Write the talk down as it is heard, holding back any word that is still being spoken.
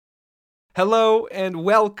Hello and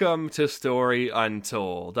welcome to Story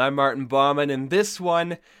Untold. I'm Martin Bauman, and this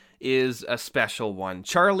one is a special one.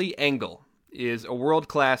 Charlie Engle is a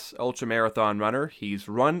world-class ultramarathon runner. He's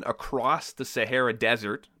run across the Sahara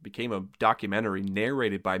Desert, became a documentary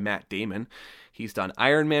narrated by Matt Damon. He's done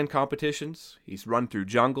Ironman competitions. He's run through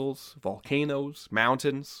jungles, volcanoes,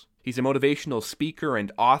 mountains. He's a motivational speaker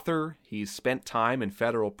and author. He's spent time in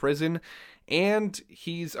federal prison. And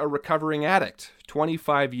he's a recovering addict,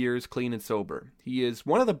 25 years clean and sober. He is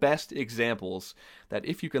one of the best examples that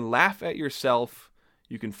if you can laugh at yourself,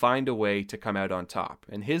 you can find a way to come out on top.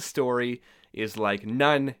 And his story is like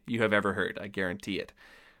none you have ever heard, I guarantee it.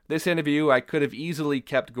 This interview, I could have easily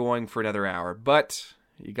kept going for another hour, but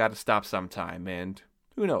you got to stop sometime, and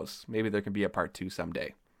who knows, maybe there can be a part 2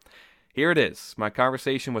 someday. Here it is, my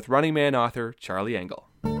conversation with Running Man author Charlie Engle.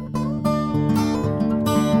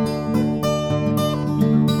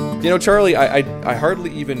 You know, Charlie, I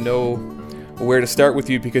hardly even know where to start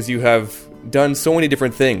with you because you have done so many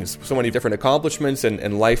different things, so many different accomplishments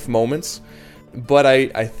and life moments. But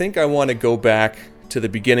I think I want to go back to the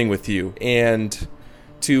beginning with you and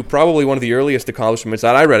to probably one of the earliest accomplishments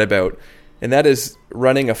that I read about, and that is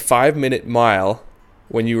running a 5-minute mile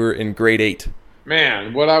when you were in grade 8.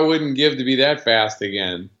 Man, what I wouldn't give to be that fast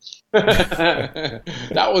again.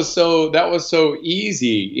 That was so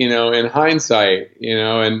easy, in hindsight,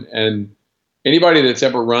 and anybody that's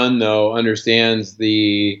ever run though understands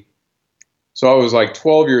so I was like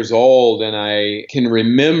 12 years old, and I can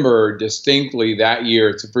remember distinctly that year.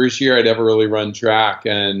 It's the first year I'd ever really run track,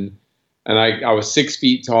 and I was 6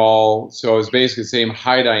 feet tall, so I was basically the same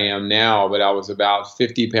height I am now, but I was about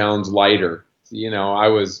 50 pounds lighter. You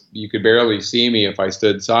could barely see me if I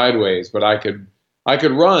stood sideways, but I could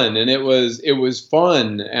run, and it was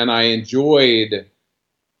fun, and I enjoyed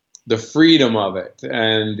the freedom of it.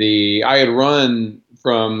 And I had run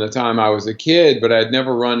from the time I was a kid, but I'd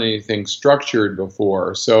never run anything structured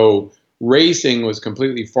before. So racing was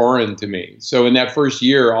completely foreign to me. So in that first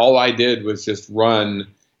year, all I did was just run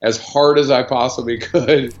as hard as I possibly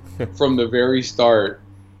could from the very start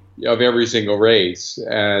of every single race.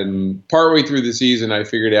 And partway through the season, I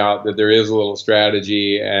figured out that there is a little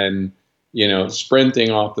strategy, and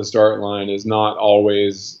sprinting off the start line is not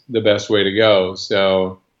always the best way to go.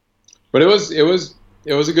 So, but it was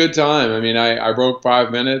a good time. I mean, I broke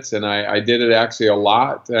 5 minutes, and I did it actually a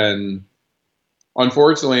lot. And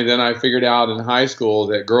unfortunately, then I figured out in high school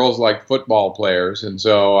that girls like football players. And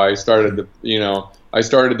so I started to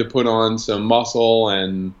put on some muscle,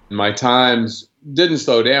 and my times didn't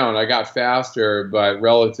slow down. I got faster, but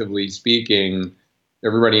relatively speaking,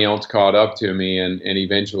 everybody else caught up to me and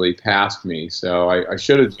eventually passed me. So I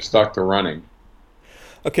should have stuck to running.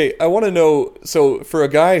 Okay, I want to know, so for a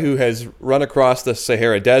guy who has run across the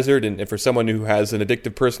Sahara Desert and for someone who has an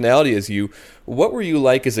addictive personality as you, what were you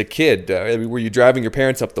like as a kid? Were you driving your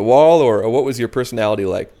parents up the wall, or what was your personality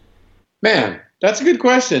like? Man, that's a good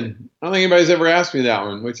question. I don't think anybody's ever asked me that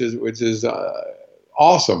one, which is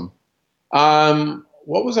awesome.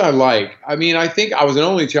 What was I like? I mean, I think I was an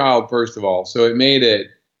only child, first of all, so it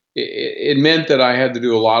meant that I had to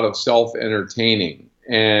do a lot of self-entertaining.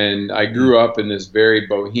 And I grew up in this very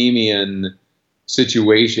bohemian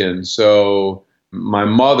situation. So my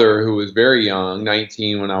mother, who was very young,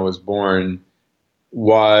 19 when I was born,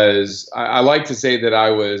 I like to say that I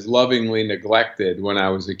was lovingly neglected when I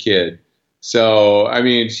was a kid. So, I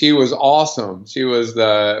mean, she was awesome. She was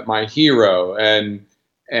my hero. And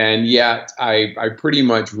yet I pretty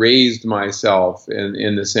much raised myself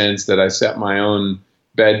in the sense that I set my own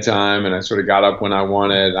bedtime, and I sort of got up when I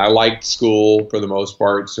wanted. I liked school for the most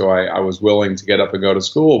part, so I was willing to get up and go to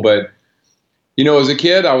school. But, as a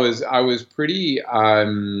kid, I was pretty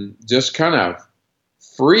just kind of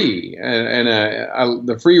free, and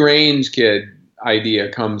the free range kid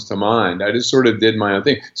idea comes to mind. I just sort of did my own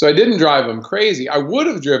thing. So I didn't drive them crazy. I would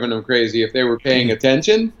have driven them crazy if they were paying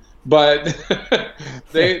attention, but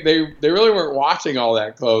they really weren't watching all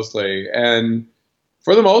that closely. And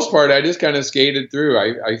for the most part, I just kind of skated through.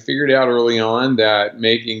 I figured out early on that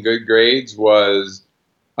making good grades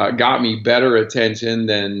got me better attention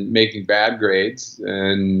than making bad grades,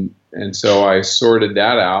 and so I sorted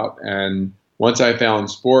that out. And once I found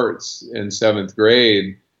sports in 7th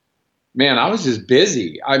grade, man, I was just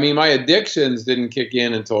busy. I mean, my addictions didn't kick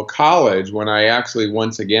in until college, when I actually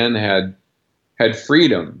once again had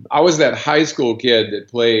freedom. I was that high school kid that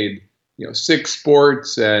played 6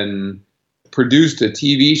 sports and produced a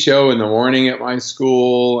TV show in the morning at my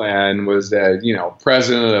school, and was the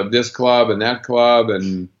president of this club and that club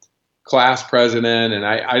and class president. And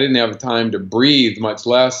I didn't have time to breathe, much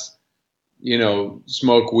less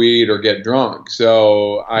smoke weed or get drunk.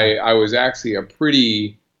 So I was actually a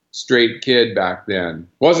pretty straight kid back then.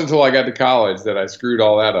 It wasn't until I got to college that I screwed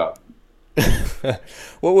all that up.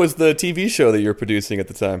 What was the TV show that you were producing at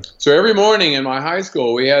the time? So every morning in my high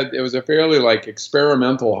school, it was a fairly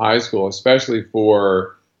experimental high school, especially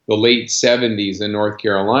for the late 70s in North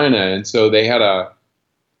Carolina. And so they had a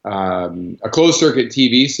closed circuit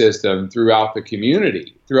TV system throughout the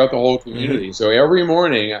whole community. Mm-hmm. So every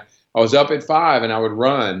morning I was up at 5 and I would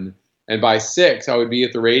run. And by 6, I would be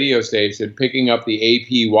at the radio station picking up the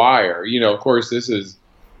AP wire. Of course, there's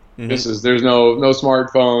no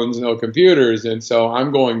smartphones, no computers. And so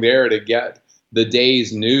I'm going there to get the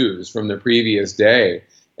day's news from the previous day.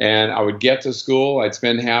 And I would get to school. I'd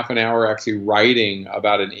spend half an hour actually writing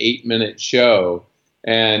about an 8-minute show.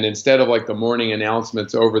 And instead of the morning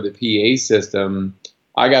announcements over the PA system,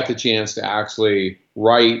 I got the chance to actually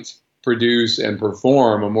write, produce, and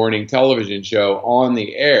perform a morning television show on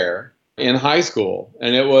the air in high school.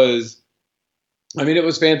 And it was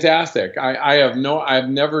fantastic. I've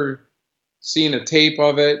never seen a tape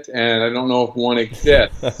of it, and I don't know if one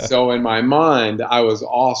exists. So in my mind, I was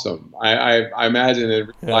awesome. I imagine in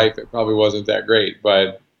real life it probably wasn't that great,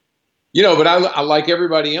 but I like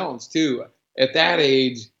everybody else too. At that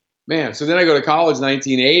age, man. So then I go to college,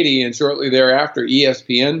 1980, and shortly thereafter,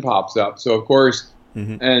 ESPN pops up. So of course,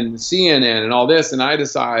 and CNN and all this, and I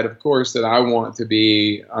decide, of course, that I want to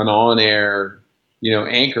be an on-air,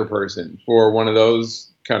 anchor person for one of those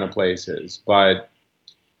kind of places. But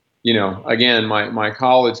again, my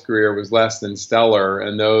college career was less than stellar,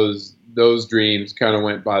 and those dreams kind of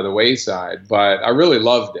went by the wayside. But I really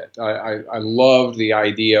loved it. I loved the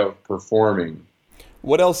idea of performing.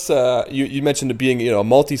 What else? You mentioned being a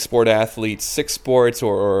multi-sport athlete, 6 sports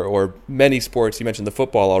or many sports. You mentioned the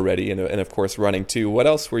football already, and of course running too. What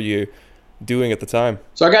else were you doing at the time?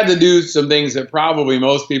 So I got to do some things that probably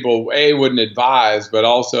most people wouldn't advise, but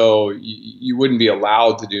also you wouldn't be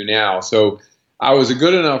allowed to do now. So I was a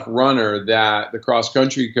good enough runner that the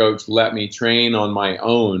cross-country coach let me train on my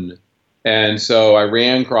own. And so I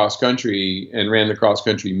ran cross-country and ran the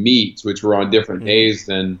cross-country meets, which were on different days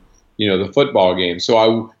than the football game.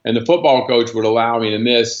 So the football coach would allow me to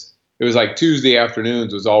miss. It was Tuesday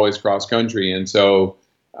afternoons was always cross-country. And so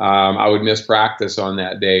I would miss practice on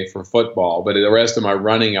that day for football. But the rest of my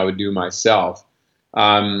running, I would do myself.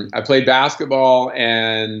 I played basketball,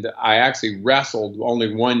 and I actually wrestled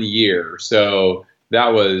only 1 year. So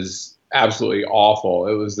that was absolutely awful.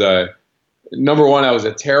 It was number one, I was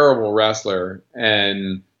a terrible wrestler,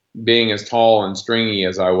 and being as tall and stringy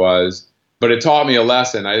as I was, but it taught me a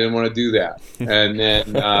lesson. I didn't want to do that. And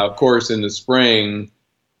then, of course, in the spring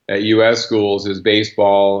at U.S. schools is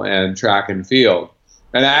baseball and track and field.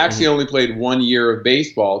 And I actually only played 1 year of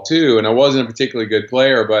baseball, too, and I wasn't a particularly good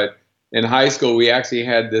player, but in high school, we actually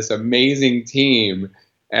had this amazing team,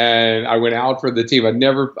 and I went out for the team. I'd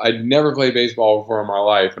never played baseball before in my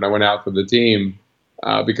life, and I went out for the team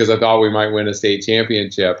because I thought we might win a state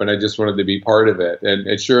championship, and I just wanted to be part of it.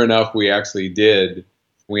 And sure enough, we actually did.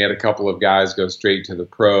 We had a couple of guys go straight to the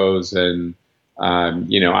pros, and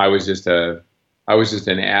I was just an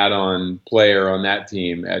add-on player on that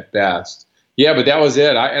team at best. Yeah, but that was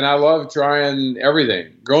it. I loved trying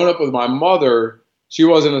everything. Growing up with my mother, she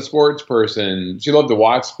wasn't a sports person. She loved to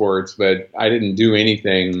watch sports, but I didn't do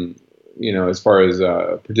anything, as far as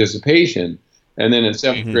participation. And then in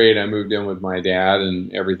 7th grade, I moved in with my dad,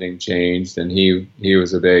 and everything changed. And he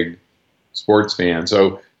was a big sports fan.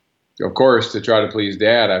 So, of course, to try to please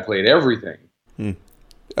Dad, I played everything. Your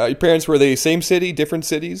parents, were they same city, different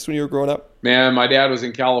cities when you were growing up? Man, my dad was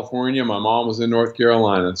in California. My mom was in North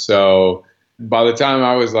Carolina. So by the time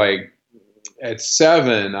I was at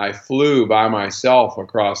 7, I flew by myself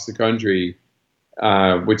across the country,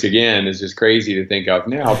 which again is just crazy to think of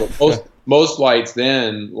now. But most flights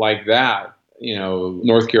then like that,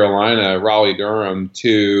 North Carolina, Raleigh, Durham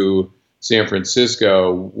to San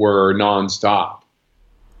Francisco were nonstop.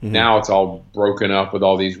 Now it's all broken up with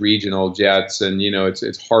all these regional jets, and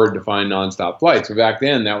it's hard to find nonstop flights. But back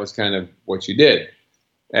then, that was kind of what you did.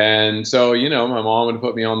 And so my mom would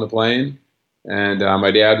put me on the plane, and my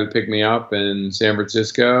dad would pick me up in San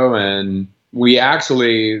Francisco. And we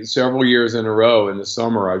actually, several years in a row in the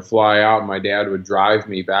summer, I'd fly out, and my dad would drive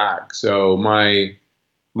me back. So my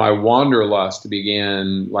wanderlust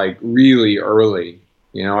began really early.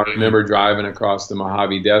 I remember driving across the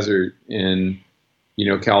Mojave Desert in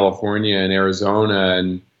California and Arizona,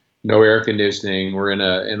 and no air conditioning. We're in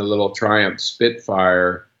a little Triumph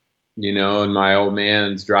Spitfire, and my old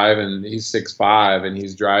man's driving. He's 6'5", and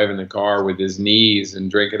he's driving the car with his knees and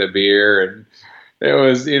drinking a beer. And it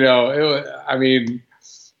was,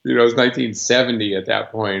 it was 1970 at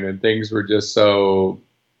that point, and things were just so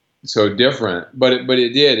different. But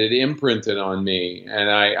it imprinted on me, and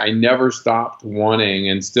I never stopped wanting,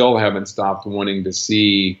 and still haven't stopped wanting, to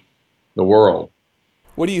see the world.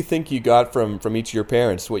 What do you think you got from each of your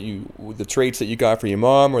parents? The traits that you got from your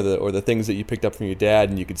mom, or the things that you picked up from your dad,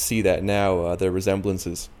 and you could see that now, the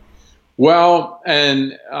resemblances? Well,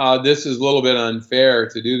 and this is a little bit unfair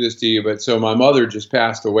to do this to you, but so my mother just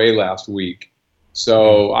passed away last week.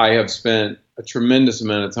 So I have spent a tremendous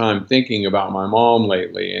amount of time thinking about my mom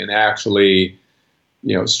lately, and actually,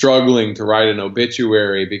 struggling to write an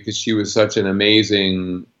obituary because she was such an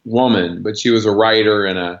amazing woman. But she was a writer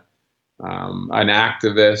and an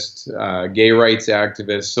activist, gay rights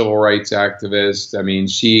activist, civil rights activist. I mean,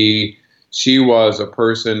 she was a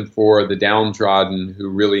person for the downtrodden who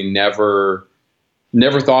really never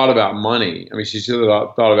thought about money. I mean, she should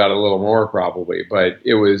have thought about it a little more probably, but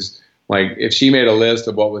it was like, if she made a list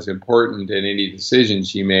of what was important in any decision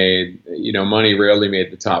she made, money rarely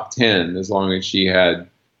made the top 10 as long as she had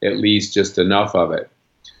at least just enough of it.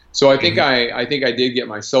 So I think I did get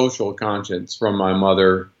my social conscience from my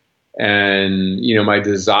mother, and my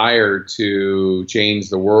desire to change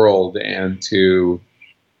the world and to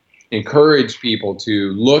encourage people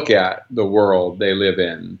to look at the world they live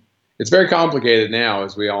in. It's very complicated now,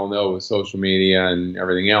 as we all know, with social media and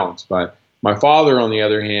everything else. But my father, on the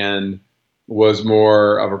other hand, was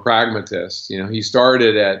more of a pragmatist. He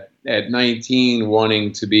started at 19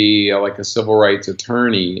 wanting to be like a civil rights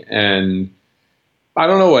attorney, and I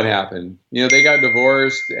don't know what happened. They got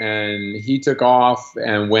divorced, and he took off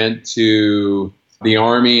and went to the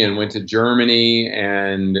army and went to Germany,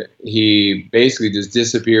 and he basically just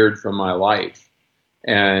disappeared from my life,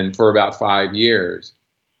 and for about 5 years.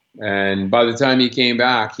 And by the time he came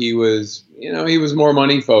back, he was more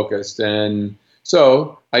money focused. And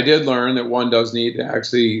so I did learn that one does need to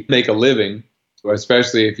actually make a living,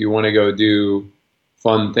 especially if you want to go do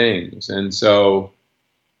fun things. And so,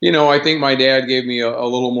 I think my dad gave me a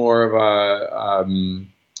little more of a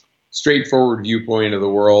straightforward viewpoint of the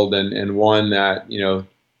world, and one that,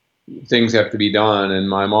 things have to be done. And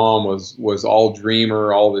my mom was all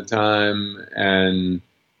dreamer all the time, and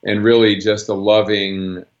really just a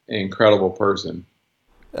loving, incredible person.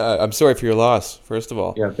 I'm sorry for your loss, first of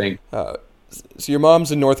all. Yeah, thank you. So your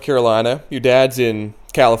mom's in North Carolina, your dad's in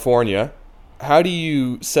California. How do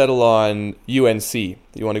you settle on UNC?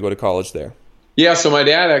 You want to go to college there? Yeah, so my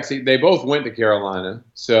dad they both went to Carolina.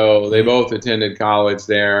 So they both attended college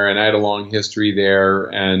there, and I had a long history there.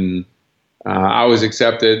 And I was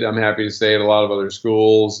accepted, I'm happy to say, at a lot of other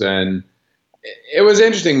schools. And it was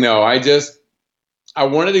interesting, though. I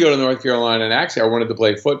wanted to go to North Carolina, and actually I wanted to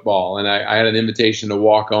play football, and I had an invitation to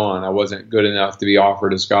walk on. I wasn't good enough to be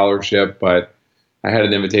offered a scholarship, but I had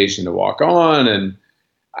an invitation to walk on, and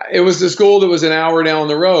it was the school that was an hour down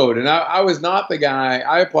the road. And I was not the guy.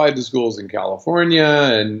 I applied to schools in California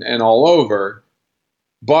and all over,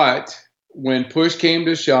 but when push came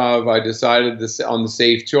to shove, I decided on the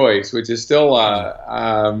safe choice, which is still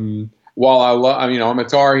while I'm a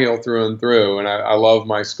Tar Heel through and through, and I love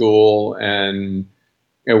my school, and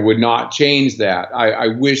it would not change that. I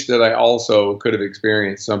wish that I also could have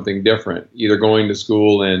experienced something different, either going to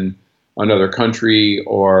school in another country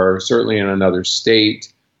or certainly in another state.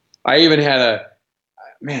 I even had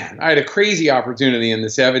a crazy opportunity in the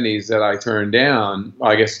 70s that I turned down.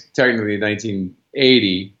 Well, I guess technically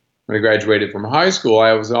 1980, when I graduated from high school.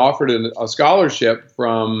 I was offered a scholarship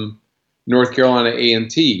from North Carolina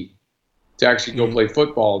A&T to actually go play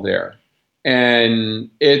football there. And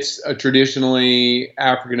it's a traditionally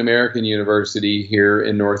African-American university here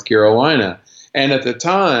in North Carolina. And at the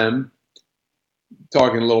time,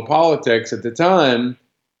 talking a little politics, at the time,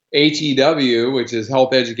 HEW, which is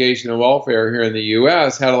Health, Education, and Welfare here in the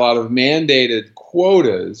U.S., had a lot of mandated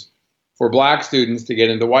quotas for black students to get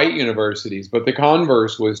into white universities. But the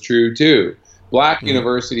converse was true, too. Black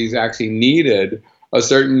universities actually needed a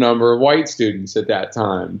certain number of white students at that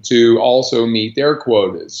time to also meet their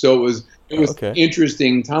quotas. So it was an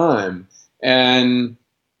interesting time. And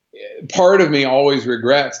part of me always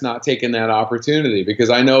regrets not taking that opportunity, because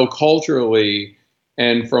I know culturally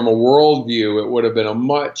and from a worldview, it would have been a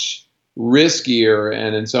much riskier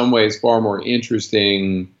and in some ways far more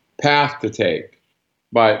interesting path to take.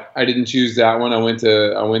 But I didn't choose that one. I went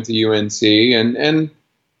to UNC, and I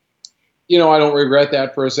don't regret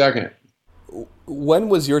that for a second. When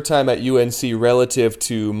was your time at UNC relative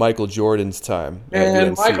to Michael Jordan's time at And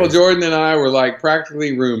UNC? Michael Jordan and I were like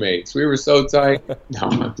practically roommates. We were so tight. No,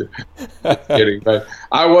 I'm just kidding. But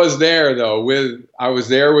I was there, though. I was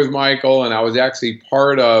there with Michael, and I was actually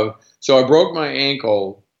part of. So I broke my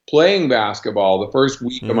ankle playing basketball the first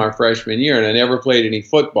week of my freshman year, and I never played any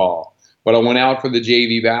football. But I went out for the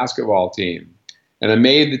JV basketball team, and I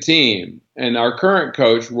made the team. And our current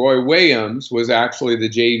coach, Roy Williams, was actually the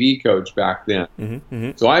JV coach back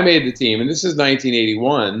then. So I made the team, and this is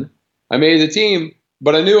 1981. I made the team,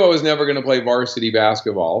 but I knew I was never going to play varsity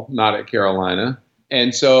basketball, not at Carolina.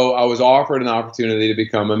 And so I was offered an opportunity to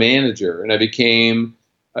become a manager, and I became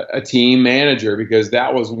a team manager because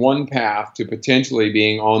that was one path to potentially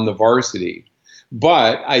being on the varsity.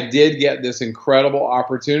 But I did get this incredible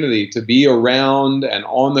opportunity to be around and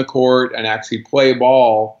on the court and actually play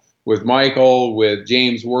ball with Michael, with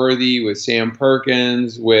James Worthy, with Sam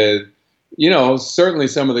Perkins, with, certainly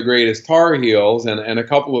some of the greatest Tar Heels and a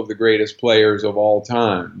couple of the greatest players of all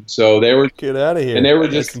time. So they were get out of here, and they were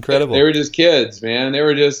just just incredible. They were just kids, man. They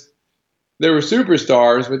were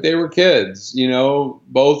superstars, but they were kids.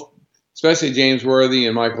 Both, especially James Worthy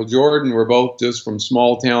and Michael Jordan, were both just from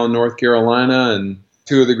small town North Carolina and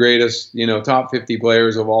two of the greatest, top 50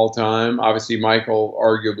 players of all time. Obviously, Michael,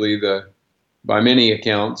 arguably by many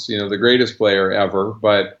accounts, the greatest player ever.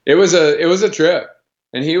 But it was a trip,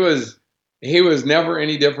 and he was never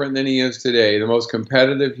any different than he is today. The most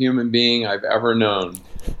competitive human being I've ever known.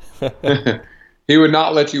 He would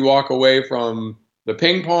not let you walk away from the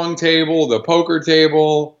ping pong table, the poker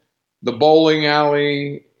table, the bowling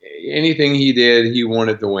alley. Anything he did, he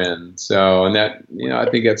wanted to win. So, and that, I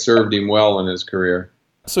think that served him well in his career.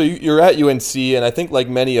 So you're at UNC, and I think like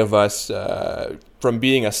many of us, from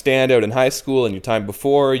being a standout in high school and your time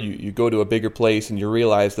before, you go to a bigger place and you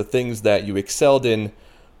realize the things that you excelled in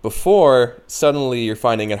before, suddenly you're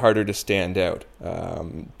finding it harder to stand out,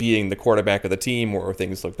 being the quarterback of the team or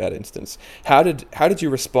things like that instance. How did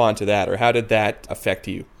you respond to that, or how did that affect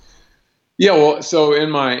you? Yeah, well, so in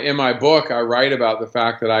my book, I write about the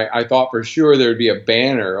fact that I thought for sure there'd be a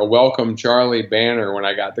banner, a Welcome Charlie banner when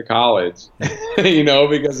I got to college,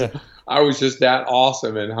 because I was just that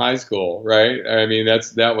awesome in high school, right? I mean,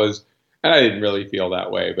 that was, and I didn't really feel that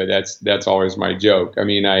way, but that's always my joke. I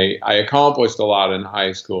mean, I accomplished a lot in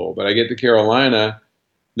high school, but I get to Carolina,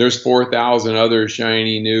 there's 4,000 other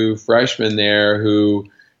shiny new freshmen there who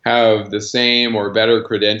have the same or better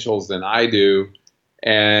credentials than I do.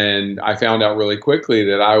 And I found out really quickly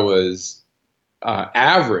that I was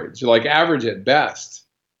average at best.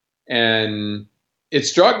 And it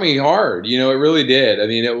struck me hard. It really did. I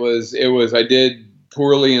mean, I did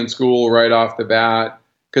poorly in school right off the bat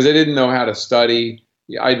because I didn't know how to study.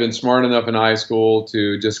 I'd been smart enough in high school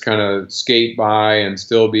to just kind of skate by and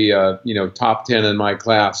still be a, top 10 in my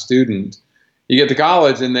class student. You get to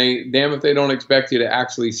college and damn if they don't expect you to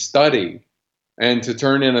actually study and to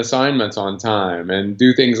turn in assignments on time and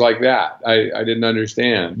do things like that. I didn't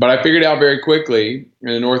understand. But I figured out very quickly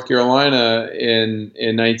in North Carolina in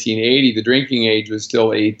 1980, the drinking age was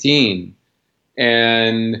still 18.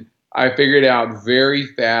 And I figured out very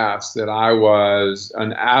fast that I was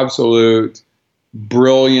an absolute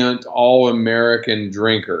brilliant all-American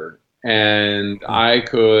drinker. And I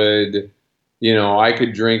could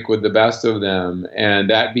drink with the best of them. And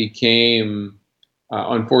that became,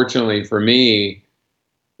 unfortunately for me,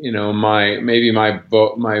 my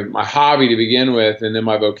hobby to begin with, and then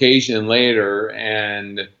my vocation later,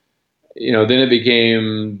 and then it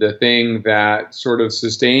became the thing that sort of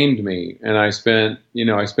sustained me. And I spent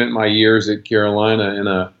my years at Carolina in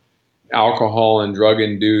a alcohol and drug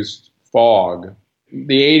induced fog.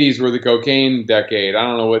 The 80s were the cocaine decade. I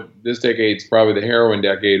don't know what this decade's probably the heroin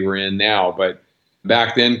decade we're in now, but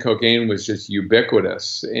back then cocaine was just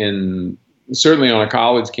ubiquitous certainly on a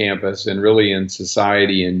college campus and really in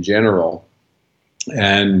society in general.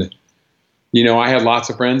 And, I had lots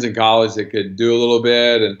of friends in college that could do a little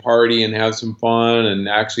bit and party and have some fun and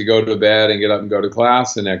actually go to bed and get up and go to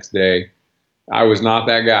class the next day. I was not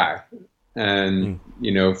that guy. And,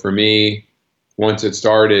 for me, once it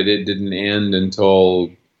started, it didn't end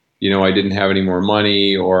until, I didn't have any more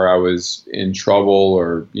money, or I was in trouble,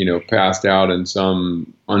 or, passed out in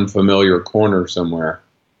some unfamiliar corner somewhere.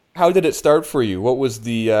 How did it start for you? What was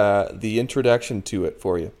the introduction to it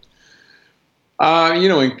for you?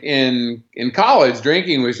 In college,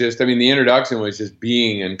 drinking was just, the introduction was just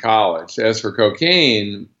being in college. As for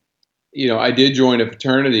cocaine, I did join a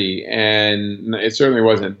fraternity, and it certainly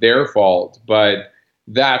wasn't their fault, but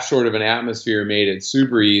that sort of an atmosphere made it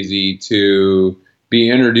super easy to be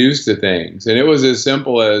introduced to things. And it was as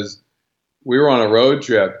simple as, we were on a road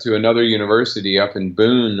trip to another university up in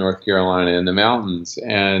Boone, North Carolina, in the mountains.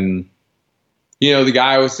 And, the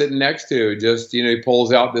guy I was sitting next to just, he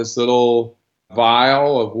pulls out this little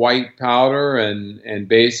vial of white powder and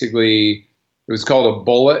basically it was called a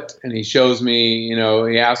bullet, and he shows me,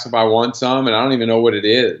 he asks if I want some, and I don't even know what it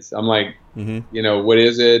is. I'm like, what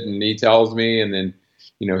is it? And he tells me, and then,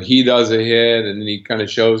 he does a hit, and then he kind of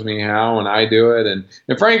shows me how, and I do it. And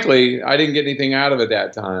frankly, I didn't get anything out of it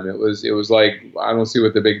that time. It was like, I don't see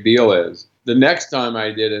what the big deal is. The next time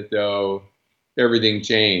I did it, though, everything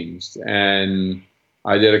changed. And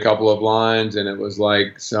I did a couple of lines, and it was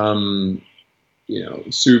like some,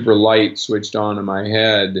 super light switched on in my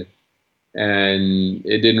head, and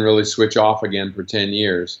it didn't really switch off again for 10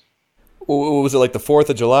 years. Was it like the 4th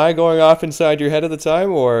of July going off inside your head at the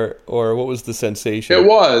time, or what was the sensation? It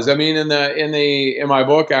was. I mean, in my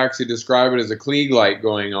book, I actually describe it as a Klieg light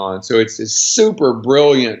going on. So it's this super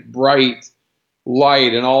brilliant, bright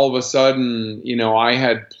light, and all of a sudden, I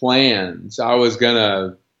had plans. I was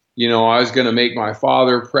gonna make my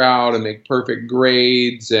father proud and make perfect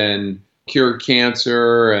grades and cure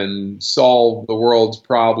cancer and solve the world's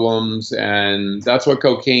problems, and that's what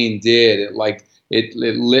cocaine did. It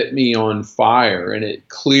lit me on fire, and it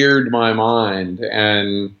cleared my mind,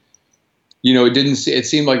 and it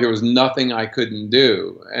seemed like there was nothing I couldn't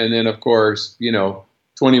do. And then, of course,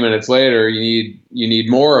 20 minutes later, you need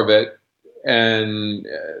more of it, and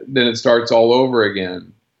then it starts all over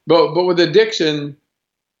again. But with addiction,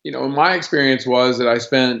 my experience was that I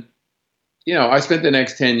spent the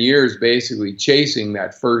next 10 years basically chasing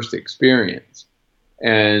that first experience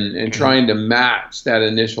and trying to match that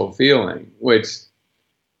initial feeling, which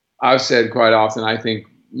I've said quite often, I think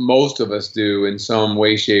most of us do in some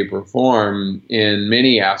way, shape, or form in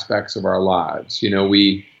many aspects of our lives.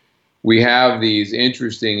 We have these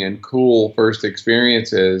interesting and cool first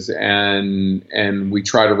experiences, and we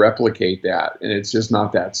try to replicate that, and it's just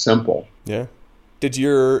not that simple. Yeah. Did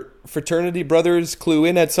your fraternity brothers clue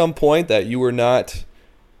in at some point that you were not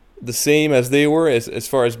the same as they were as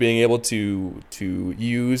far as being able to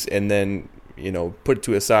use and then, put it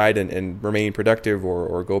to a side and remain productive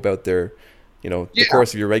or go about their, the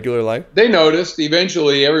course of your regular life? They noticed.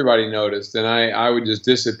 Eventually, everybody noticed, and I would just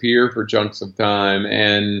disappear for chunks of time.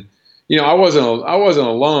 And, I wasn't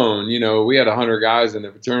alone. We had 100 guys in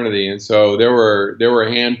the fraternity, and so there were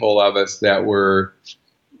a handful of us that were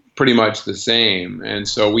pretty much the same. And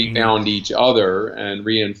so we found each other and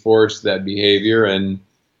reinforced that behavior. And,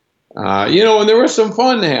 and there was some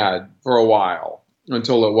fun had for a while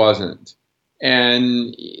until it wasn't.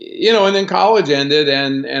 And, and then college ended,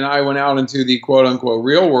 and I went out into the quote unquote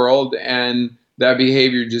real world, and that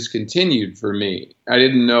behavior just continued for me. I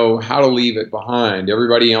didn't know how to leave it behind.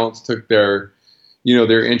 Everybody else took their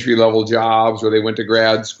entry level jobs, or they went to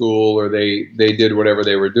grad school, or they did whatever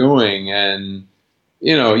they were doing. And,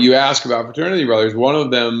 you ask about fraternity brothers, one of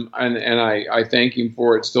them, and I thank him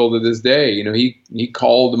for it still to this day. He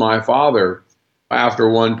called my father after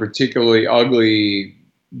one particularly ugly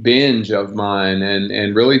binge of mine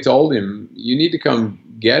and really told him, you need to come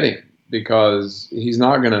get him, because he's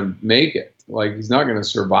not going to make it. Like, he's not going to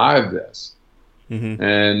survive this.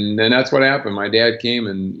 And that's what happened. My dad came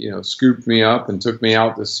and, scooped me up and took me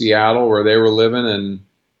out to Seattle where they were living, and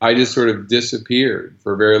I just sort of disappeared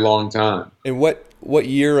for a very long time. And what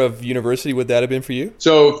year of university would that have been for you?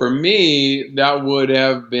 So for me, that would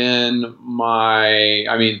have been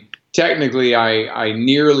technically I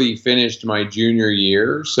nearly finished my junior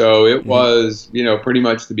year. So it was, pretty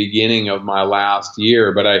much the beginning of my last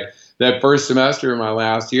year. But that first semester of my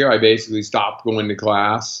last year, I basically stopped going to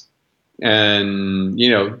class and,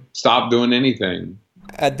 stopped doing anything.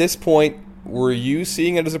 At this point, were you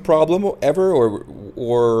seeing it as a problem ever,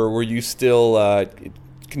 or were you still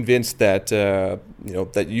convinced that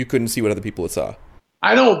that you couldn't see what other people saw?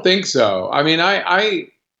 I don't think so. I mean,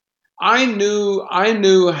 I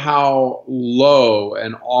knew how low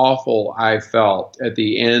and awful I felt at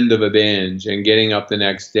the end of a binge and getting up the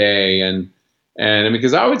next day, and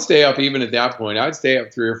because I would stay up even at that point. I'd stay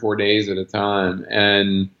up 3 or 4 days at a time,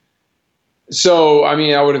 and so I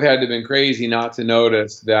would have had to have been crazy not to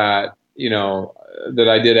notice that that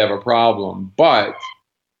I did have a problem. But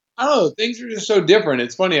I don't know, things are just so different.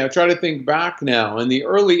 It's funny, I try to think back now. In the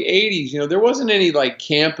early 80s, there wasn't any like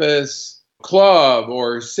campus club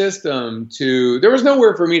or system there was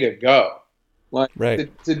nowhere for me to go. Like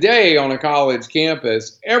today on a college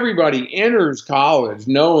campus, everybody enters college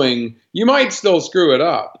knowing you might still screw it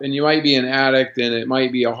up and you might be an addict and it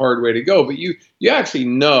might be a hard way to go, but you actually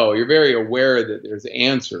know, you're very aware that there's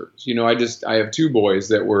answers. I have 2 boys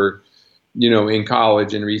that were, in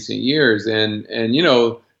college in recent years, and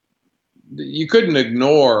you couldn't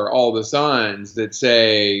ignore all the signs that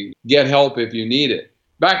say, get help if you need it.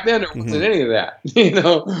 Back then, there wasn't any of that.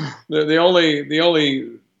 The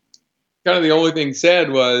only kind of the only thing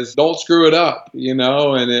said was, don't screw it up, and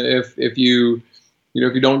if you,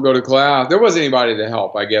 if you don't go to class, there wasn't anybody to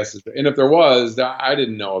help, I guess. And if there was, I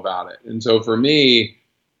didn't know about it. And so for me,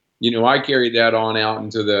 I carried that on out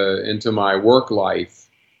into my work life.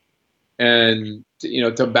 And,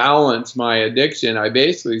 to balance my addiction, I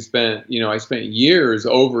basically spent years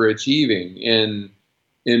overachieving in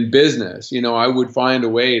business. I would find a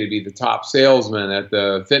way to be the top salesman at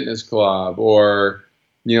the fitness club, or,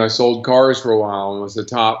 I sold cars for a while and was the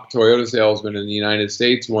top Toyota salesman in the United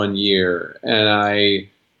States one year. And I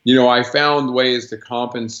found ways to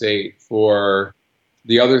compensate for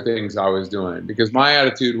the other things I was doing, because my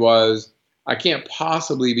attitude was, I can't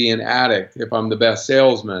possibly be an addict if I'm the best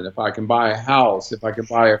salesman, if I can buy a house, if I can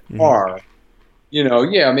buy a car.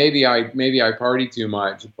 Maybe I party too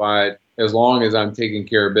much, but as long as I'm taking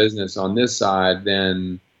care of business on this side,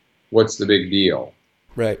 then what's the big deal?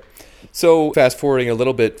 Right. So fast forwarding a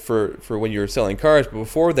little bit for when you were selling cars, but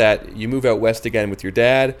before that, you move out west again with your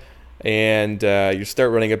dad, and you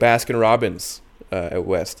start running a Baskin-Robbins out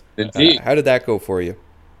west. Indeed. How did that go for you?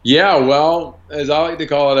 Yeah, well, as I like to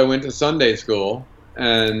call it, I went to Sunday school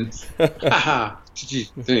and learned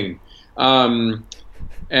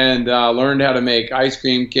how to make ice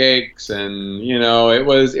cream cakes, and it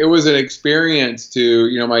was an experience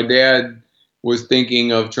to my dad was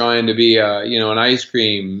thinking of trying to be an ice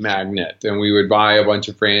cream magnate, and we would buy a bunch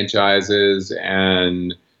of franchises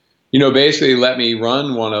and basically let me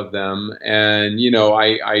run one of them, and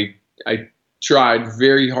I tried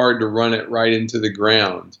very hard to run it right into the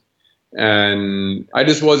ground. And I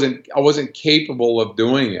wasn't capable of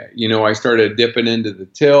doing it. I started dipping into the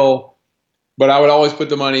till, but I would always put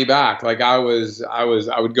the money back. Like I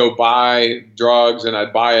would go buy drugs, and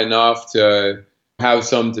I'd buy enough to have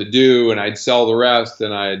some to do, and I'd sell the rest,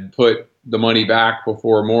 and I'd put the money back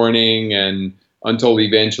before morning, and until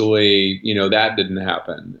eventually, that didn't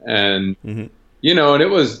happen. And and it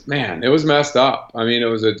was messed up. I mean, it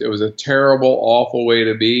was a terrible, awful way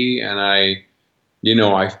to be. And I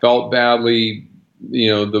felt badly,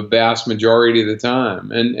 the vast majority of the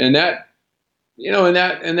time. And that, in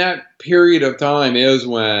that period of time is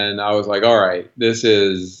when I was like, all right, this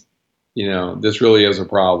really is a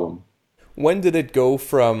problem. When did it go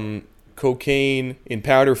from cocaine in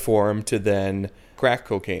powder form to then crack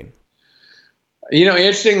cocaine?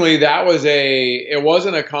 Interestingly, it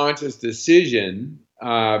wasn't a conscious decision,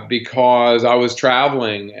 because I was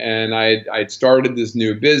traveling and I'd started this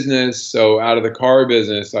new business. So out of the car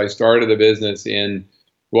business, I started a business in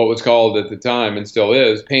what was called at the time, and still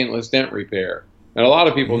is, paintless dent repair. And a lot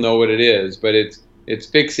of people know what it is, but it's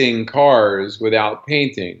fixing cars without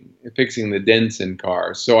painting, fixing the dents in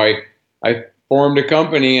cars. So I formed a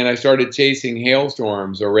company, and I started chasing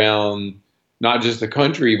hailstorms around not just the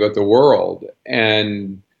country, but the world.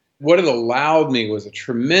 And what it allowed me was a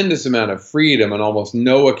tremendous amount of freedom and almost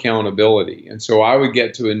no accountability. And so I would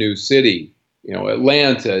get to a new city,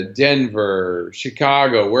 Atlanta, Denver,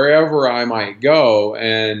 Chicago, wherever I might go,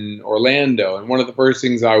 and Orlando. And one of the first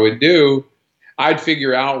things I would do, I'd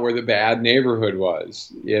figure out where the bad neighborhood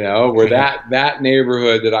was, where that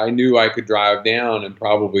neighborhood that I knew I could drive down and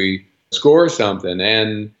probably score something.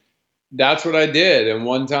 And that's what I did. And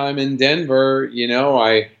one time in Denver,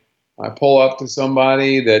 I pull up to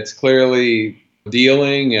somebody that's clearly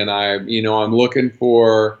dealing, and I'm looking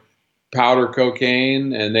for powder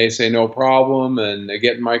cocaine, and they say no problem, and they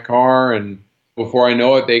get in my car, and before I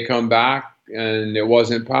know it, they come back, and it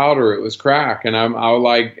wasn't powder, it was crack. And I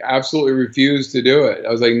like absolutely refused to do it.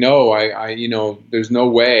 I was like, no, I there's no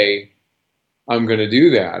way I'm going to do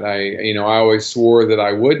that. I always swore that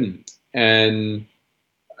I wouldn't. And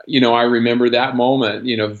I remember that moment,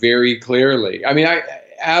 very clearly. I mean,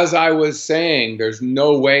 as I was saying, there's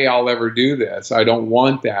no way I'll ever do this. I don't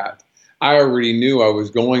want that. I already knew I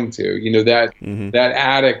was going to. That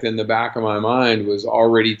addict in the back of my mind was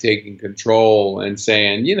already taking control and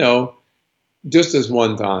saying, just this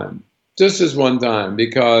one time,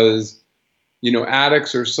 because,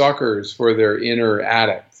 addicts are suckers for their inner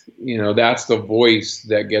addict. That's the voice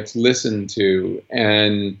that gets listened to.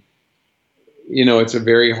 And it's a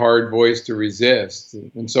very hard voice to resist.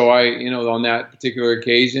 And so on that particular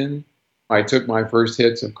occasion, I took my first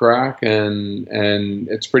hits of crack, and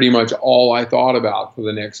it's pretty much all I thought about for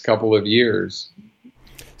the next couple of years.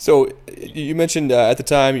 So you mentioned at the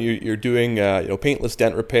time you're doing paintless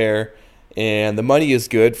dent repair, and the money is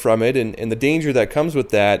good from it, and the danger that comes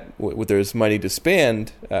with that, when there's money to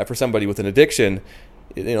spend for somebody with an addiction,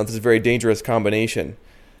 this is a very dangerous combination.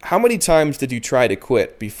 How many times did you try to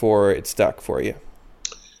quit before it stuck for you?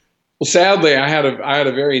 Well, sadly, I had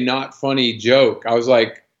a very not funny joke. I was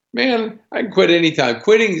like, Man, I can quit anytime.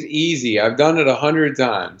 Quitting's easy. I've done it 100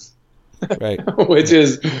 times. Right. Which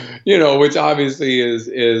is, which obviously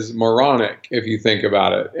is moronic if you think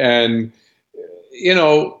about it. And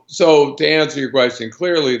so to answer your question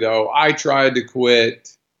clearly, though, I tried to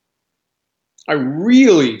quit. I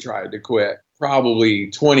really tried to quit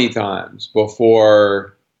probably 20 times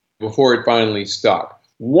before it finally stuck.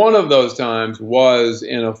 One of those times was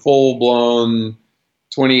in a full-blown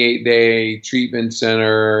 28-day treatment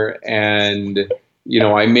center, and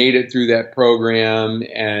I made it through that program,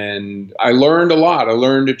 and I learned a lot. I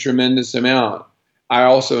learned a tremendous amount. I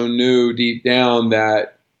also knew deep down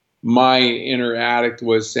that my inner addict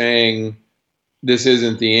was saying, "This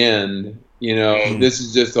isn't the end. This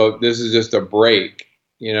is just a break.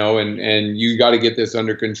 And you got to get this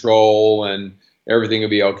under control, and everything will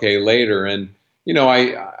be okay later." And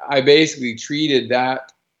I basically treated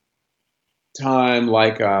that time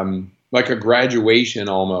like a graduation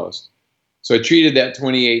almost. So I treated that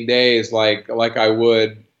 28 days like I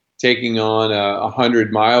would taking on a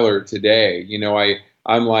 100-miler today.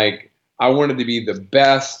 I'm like, I wanted to be the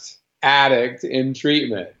best addict in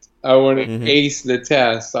treatment. I wanted to ace the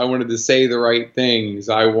test. I wanted to say the right things.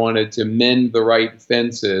 I wanted to mend the right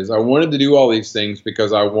fences. I wanted to do all these things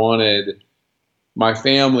because I wanted my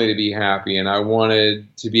family to be happy, and I wanted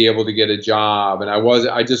to be able to get a job. And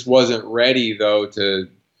I just wasn't ready, though, to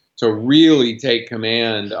really take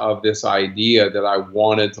command of this idea that I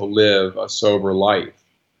wanted to live a sober life.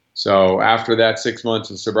 So after that 6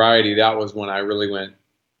 months of sobriety, that was when I really went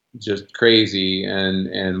just crazy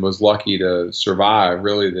and was lucky to survive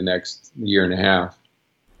really the next year and a half.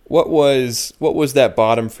 What was that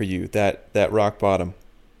bottom for you, that rock bottom?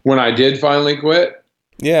 When I did finally quit?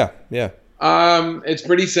 Yeah. It's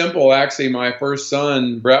pretty simple, actually. My first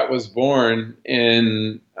son, Brett, was born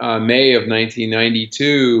in May of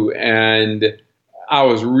 1992, and I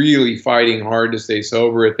was really fighting hard to stay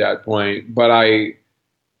sober at that point. But I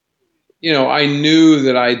knew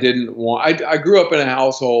that I didn't want. I grew up in a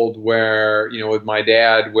household where, with my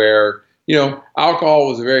dad, where alcohol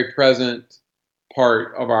was a very present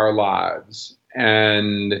part of our lives,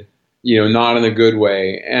 and not in a good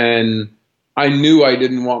way. And I knew I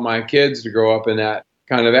didn't want my kids to grow up in that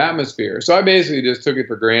kind of atmosphere. So I basically just took it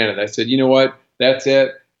for granted. I said, you know what? That's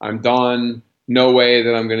it. I'm done. No way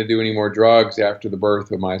that I'm going to do any more drugs after the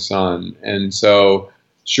birth of my son. And so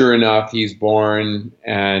sure enough, he's born,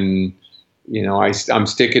 and I'm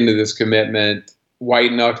sticking to this commitment,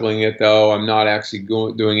 white knuckling it though. I'm not actually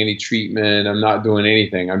doing any treatment. I'm not doing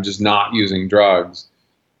anything. I'm just not using drugs.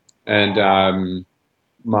 And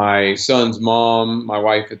my son's mom, my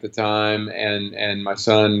wife at the time, and my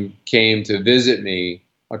son came to visit me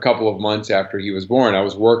a couple of months after he was born. I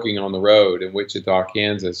was working on the road in Wichita,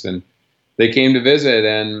 Kansas, and they came to visit,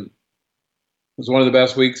 and it was one of the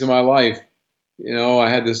best weeks of my life. I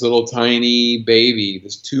had this little tiny baby,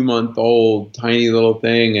 this 2-month-old tiny little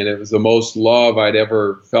thing, and it was the most love I'd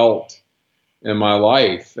ever felt in my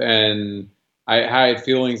life. And I had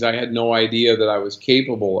feelings I had no idea that I was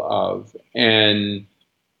capable of. And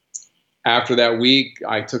after that week,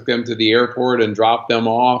 I took them to the airport and dropped them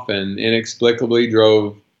off, and inexplicably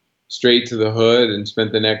drove straight to the hood and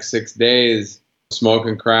spent the next 6 days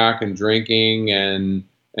smoking crack and drinking and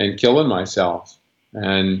killing myself.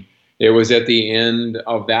 And it was at the end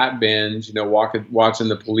of that binge, watching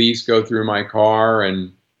the police go through my car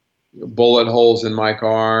and bullet holes in my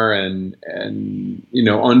car, and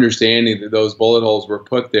understanding that those bullet holes were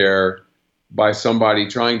put there by somebody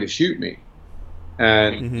trying to shoot me.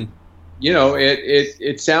 And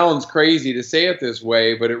it sounds crazy to say it this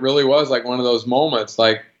way, but it really was like one of those moments,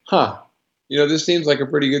 like, this seems like a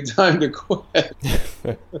pretty good time to quit.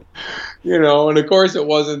 And of course it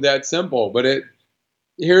wasn't that simple, but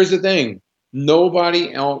here's the thing.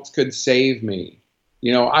 Nobody else could save me.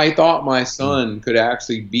 I thought my son could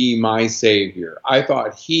actually be my savior. I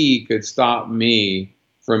thought he could stop me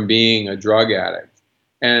from being a drug addict.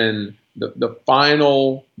 And the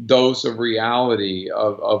final dose of reality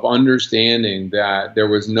of understanding that there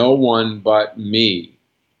was no one but me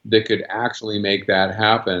that could actually make that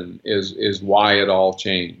happen is why it all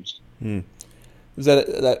changed. Was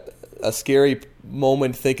that a scary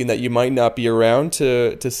moment, thinking that you might not be around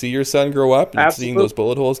to see your son grow up and Absolutely. Seeing those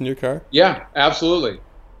bullet holes in your car? Yeah, absolutely.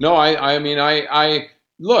 No, I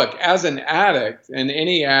look, as an addict, and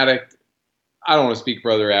any addict, I don't want to speak for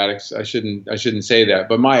other addicts. I shouldn't say that.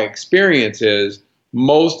 But my experience is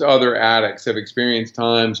most other addicts have experienced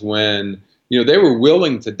times when, they were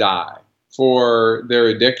willing to die for their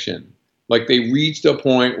addiction. Like they reached a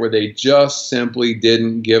point where they just simply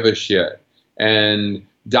didn't give a shit. And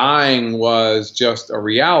dying was just a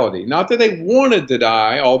reality. Not that they wanted to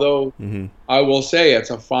die, although I will say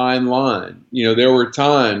it's a fine line. There were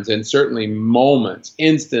times and certainly moments,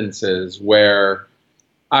 instances where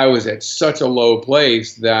I was at such a low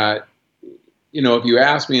place that, if you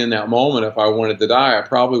asked me in that moment if I wanted to die, I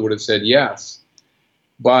probably would have said yes.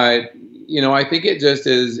 But, I think it just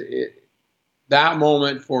is, that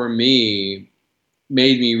moment for me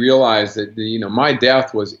made me realize that, my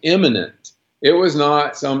death was imminent. It was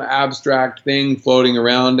not some abstract thing floating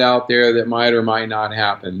around out there that might or might not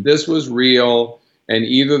happen. This was real, and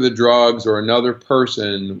either the drugs or another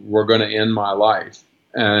person were going to end my life.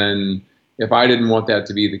 And if I didn't want that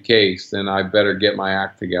to be the case, then I better get my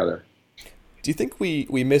act together. Do you think we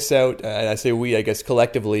miss out, and I say we, I guess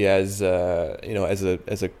collectively as as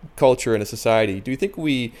a culture and a society, do you think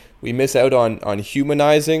we miss out on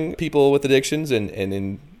humanizing people with addictions and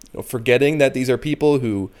in forgetting that these are people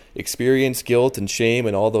who experience guilt and shame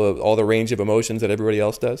and all the range of emotions that everybody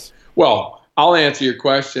else does? Well, I'll answer your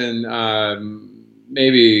question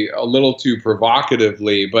maybe a little too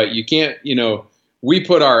provocatively, but you can't, we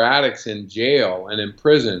put our addicts in jail and in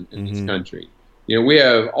prison in this country. We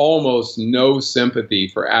have almost no sympathy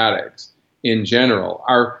for addicts in general.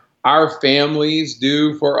 Our families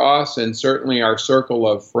do for us, and certainly our circle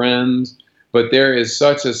of friends, but there is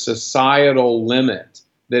such a societal limit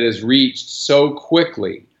that is reached so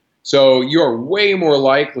quickly. So you're way more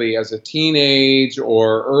likely as a teenage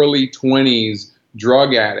or early 20s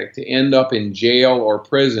drug addict to end up in jail or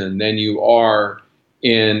prison than you are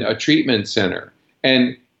in a treatment center.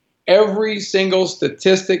 And every single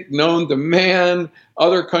statistic known to man,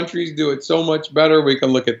 other countries do it so much better. We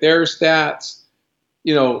can look at their stats.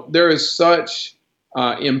 There is such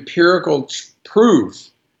empirical proof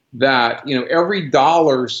that, every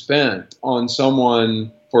dollar spent on someone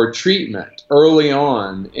for treatment early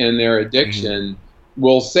on in their addiction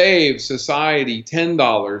will save society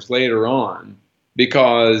 $10 later on,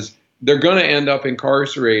 because they're going to end up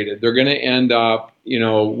incarcerated. They're going to end up,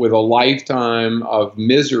 with a lifetime of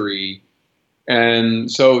misery.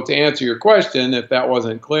 And so to answer your question, if that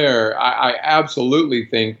wasn't clear, I absolutely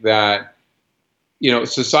think that,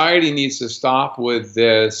 society needs to stop with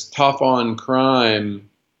this tough on crime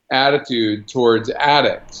attitude towards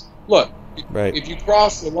addicts. Look, right. If you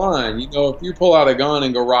cross the line, if you pull out a gun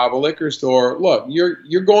and go rob a liquor store, look,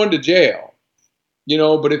 you're going to jail.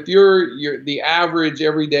 But if you're the average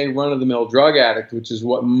everyday run-of-the-mill drug addict, which is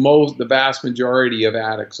what the vast majority of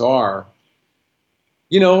addicts are,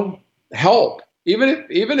 help. Even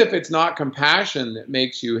if it's not compassion that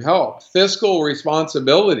makes you help, fiscal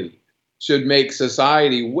responsibility should make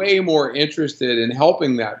society way more interested in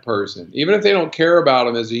helping that person. Even if they don't care about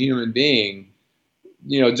him as a human being,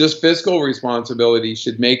 just fiscal responsibility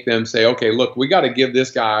should make them say, okay, look, we got to give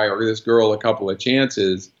this guy or this girl a couple of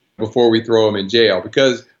chances before we throw them in jail.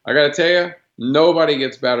 Because I got to tell you, nobody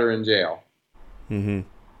gets better in jail.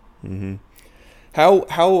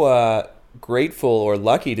 How grateful or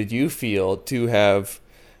lucky did you feel to have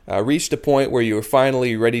reached a point where you were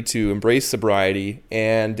finally ready to embrace sobriety,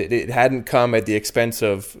 and it hadn't come at the expense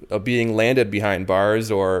of being landed behind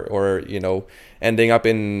bars or ending up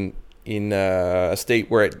in a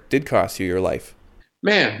state where it did cost you your life?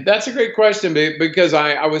 Man, that's a great question, because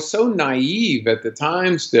I was so naive at the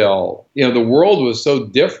time still. The world was so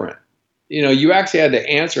different. You actually had to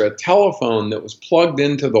answer a telephone that was plugged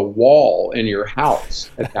into the wall in your house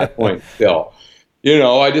at that point still.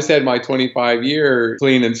 I just had my 25-year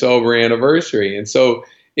clean and sober anniversary. And so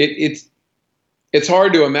it's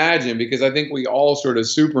hard to imagine, because I think we all sort of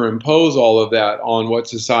superimpose all of that on what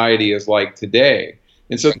society is like today.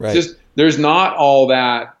 And so just there's not all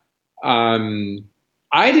that.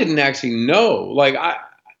 I didn't actually know.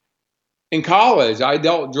 In college, I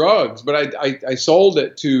dealt drugs, but I sold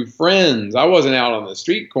it to friends. I wasn't out on the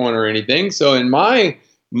street corner or anything. So in my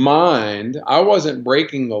mind, I wasn't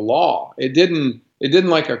breaking the law. It didn't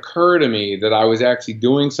occur to me that I was actually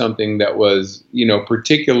doing something that was,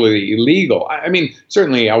 particularly illegal. I mean,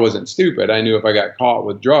 certainly I wasn't stupid. I knew if I got caught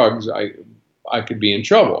with drugs, I could be in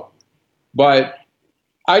trouble. But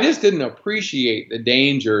I just didn't appreciate the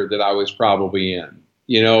danger that I was probably in.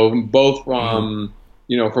 Both from,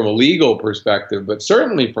 from a legal perspective, but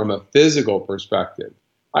certainly from a physical perspective.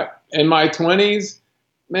 In my 20s,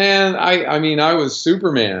 man, I was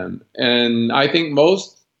Superman. And I think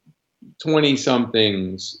most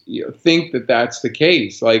 20-somethings think that that's the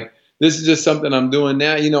case. Like, this is just something I'm doing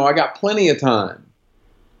now. I got plenty of time,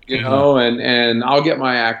 and I'll get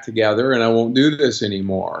my act together and I won't do this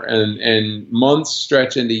anymore. And months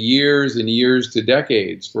stretch into years and years to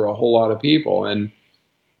decades for a whole lot of people. And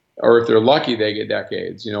or if they're lucky, they get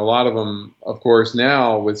decades. A lot of them, of course,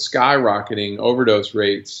 now with skyrocketing overdose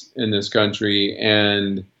rates in this country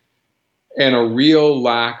and a real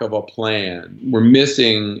lack of a plan. We're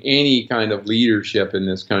missing any kind of leadership in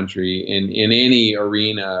this country in any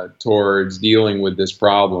arena towards dealing with this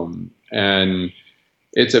problem. And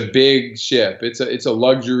it's a big ship. It's a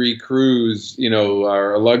luxury cruise,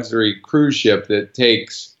 or a luxury cruise ship that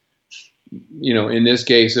takes, in this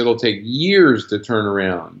case, it'll take years to turn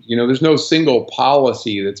around. There's no single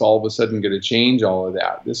policy that's all of a sudden going to change all of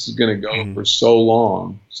that. This is going to go for so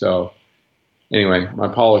long. So anyway, my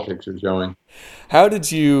politics are showing. How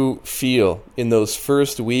did you feel in those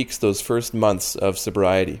first weeks, those first months of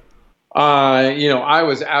sobriety? I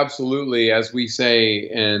was absolutely, as we say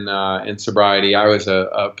in sobriety, I was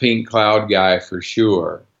a pink cloud guy for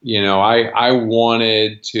sure. I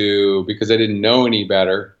wanted to, because I didn't know any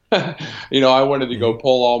better. I wanted to go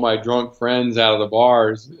pull all my drunk friends out of the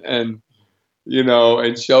bars and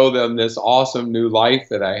show them this awesome new life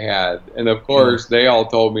that I had. And of course, they all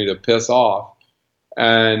told me to piss off.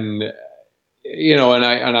 And I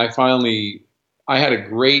had a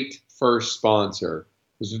great first sponsor.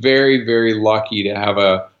 I was very, very lucky to have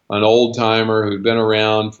an old timer who'd been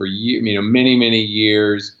around for many, many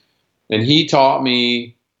years, and he taught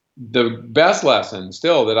me the best lesson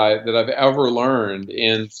still that I've ever learned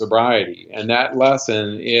in sobriety. And that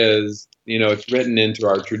lesson is, it's written into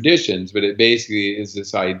our traditions, but it basically is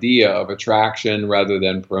this idea of attraction rather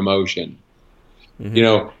than promotion.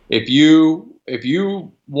 Mm-hmm. If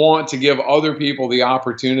you want to give other people the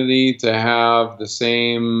opportunity to have the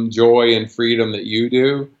same joy and freedom that you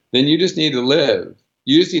do, then you just need to live.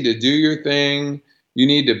 You just need to do your thing. You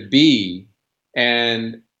need to be.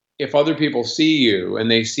 And if other people see you and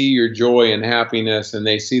they see your joy and happiness and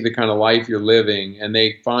they see the kind of life you're living and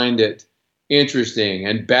they find it interesting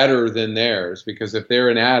and better than theirs, because if they're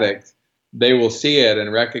an addict, they will see it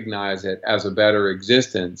and recognize it as a better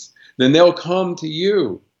existence, then they'll come to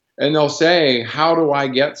you. And they'll say, how do I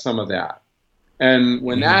get some of that? And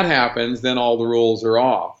when that happens, then all the rules are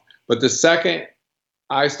off. But the second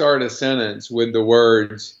I start a sentence with the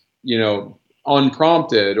words,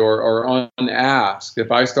 unprompted or unasked,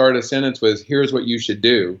 if I start a sentence with, here's what you should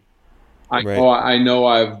do, I know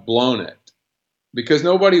I've blown it. Because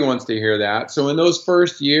nobody wants to hear that. So in those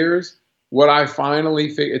first years, what I finally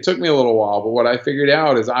figured, it took me a little while, but what I figured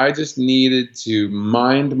out is I just needed to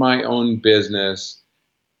mind my own business,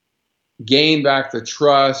 gain back the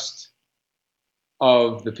trust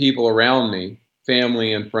of the people around me,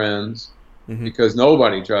 family and friends, because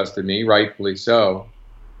nobody trusted me, rightfully so.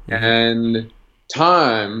 And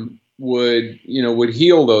time would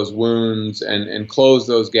heal those wounds and close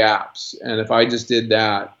those gaps. And if I just did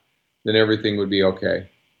that, then everything would be okay.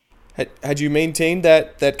 Had you maintained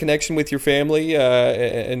that connection with your family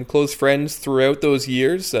and close friends throughout those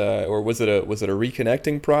years, or was it a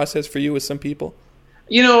reconnecting process for you with some people?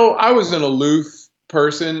 I was an aloof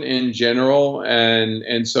person in general,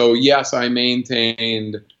 and so yes, I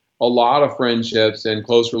maintained a lot of friendships and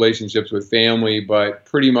close relationships with family, but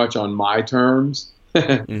pretty much on my terms,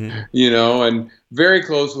 and very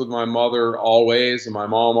close with my mother always, and my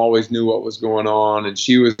mom always knew what was going on, and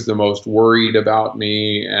she was the most worried about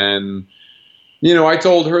me, and I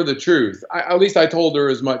told her the truth. At least I told her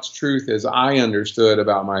as much truth as I understood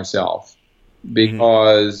about myself.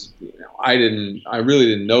 Because I really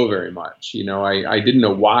didn't know very much. I didn't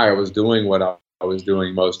know why I was doing what I was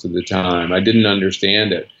doing most of the time. I didn't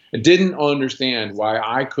understand it. I didn't understand why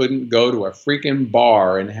I couldn't go to a freaking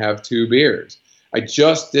bar and have 2 beers. I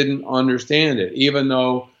just didn't understand it, even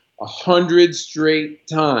though 100 straight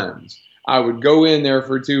times I would go in there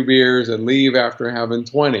for 2 beers and leave after having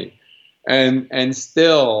 20. And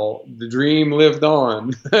still the dream lived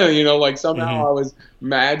on, like somehow I was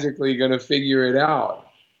magically going to figure it out.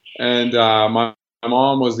 And my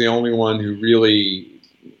mom was the only one who really,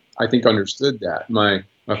 I think, understood that. My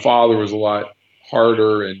father was a lot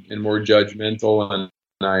harder and more judgmental, and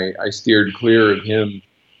I steered clear of him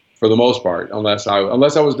for the most part, unless I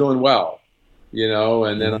was doing well,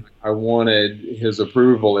 and then I wanted his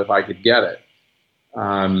approval if I could get it.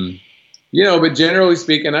 But generally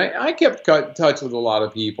speaking, I kept touch with a lot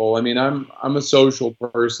of people. I mean, I'm a social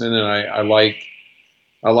person, and I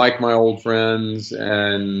like my old friends,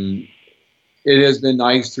 and it has been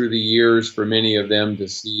nice through the years for many of them to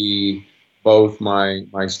see both my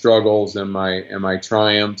struggles and my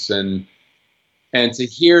triumphs, and to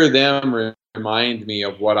hear them remind me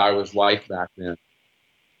of what I was like back then,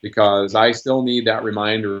 because I still need that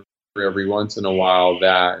reminder every once in a while,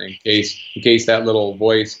 that in case that little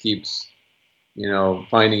voice keeps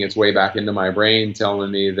finding its way back into my brain,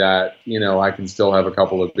 telling me that, I can still have a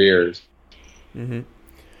couple of beers. Mm-hmm.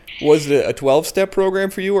 Was it a 12-step program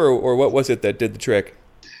for you, or what was it that did the trick?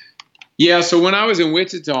 Yeah, so when I was in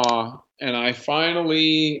Wichita and I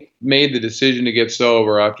finally made the decision to get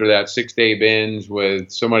sober after that 6-day binge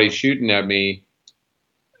with somebody shooting at me,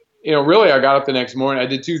 really I got up the next morning. I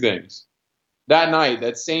did two things.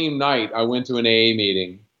 That same night, I went to an AA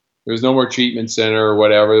meeting. There was no more treatment center or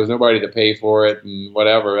whatever. There was nobody to pay for it and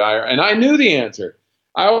whatever. And I knew the answer.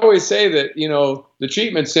 I always say that, the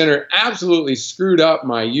treatment center absolutely screwed up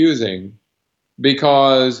my using,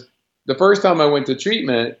 because the first time I went to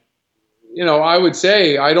treatment, I would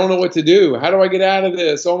say, I don't know what to do. How do I get out of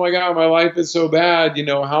this? Oh my God, my life is so bad.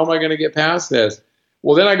 How am I going to get past this?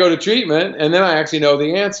 Well, then I go to treatment and then I actually know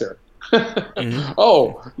the answer. Mm-hmm.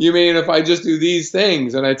 Oh, you mean if I just do these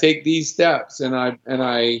things and I take these steps and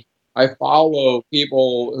I follow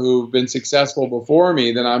people who've been successful before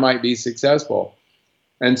me, then I might be successful.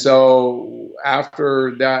 And so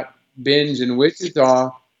after that binge in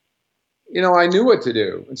Wichita, I knew what to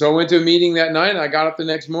do. And so I went to a meeting that night and I got up the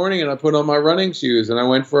next morning and I put on my running shoes and I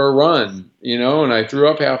went for a run, and I threw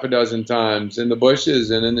up half a dozen times in the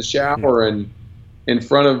bushes and in the shower and in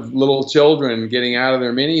front of little children getting out of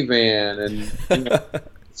their minivan and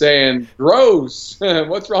saying, gross,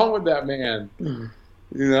 what's wrong with that man?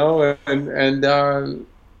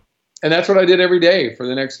 And that's what I did every day for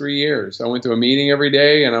the next 3 years. I went to a meeting every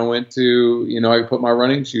day and I went to, I put my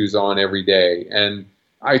running shoes on every day. And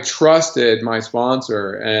I trusted my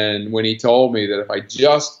sponsor. And when he told me that if I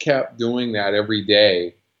just kept doing that every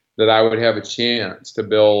day, that I would have a chance to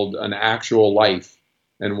build an actual life,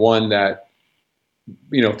 and one that,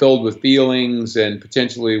 filled with feelings and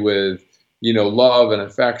potentially with, love and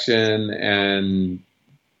affection and,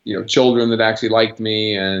 children that actually liked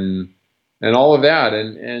me and all of that.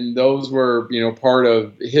 And those were, part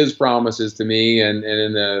of his promises to me. And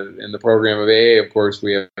in the program of AA, of course,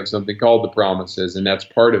 we have something called the promises. And that's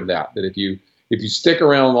part of that if you stick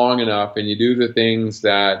around long enough and you do the things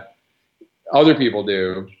that other people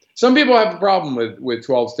do. Some people have a problem with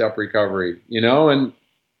 12-step recovery, and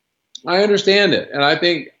I understand it. And I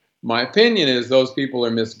think my opinion is those people are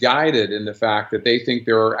misguided in the fact that they think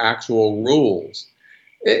there are actual rules.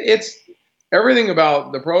 It's everything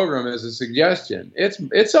about the program is a suggestion.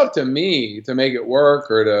 It's up to me to make it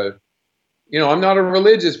work, or to, I'm not a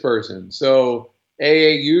religious person. So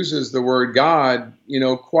AA uses the word God,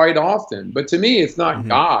 quite often. But to me, it's not mm-hmm.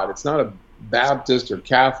 God. It's not a Baptist or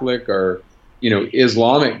Catholic or,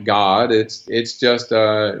 Islamic God. It's just,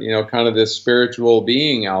 kind of this spiritual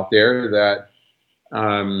being out there that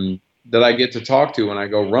I get to talk to when I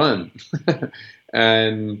go run.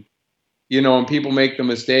 And and people make the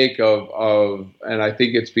mistake of, and I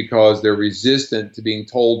think it's because they're resistant to being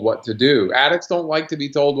told what to do. Addicts don't like to be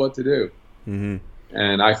told what to do. Mm-hmm.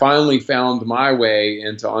 And I finally found my way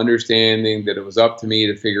into understanding that it was up to me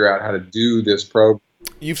to figure out how to do this program.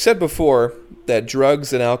 You've said before that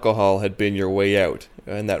drugs and alcohol had been your way out,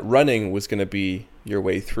 and that running was going to be your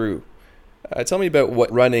way through. Tell me about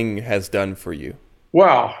what running has done for you.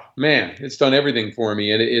 Wow, man, it's done everything for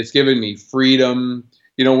me. And it's given me freedom.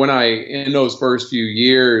 When in those first few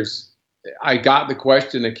years, I got the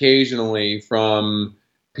question occasionally from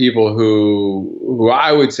people who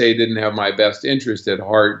I would say didn't have my best interest at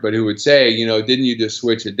heart, but who would say, didn't you just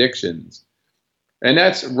switch addictions? And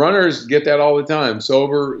that's, runners get that all the time.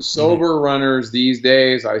 Sober mm-hmm. runners these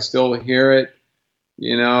days, I still hear it,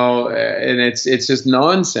 and it's just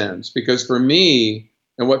nonsense, because for me,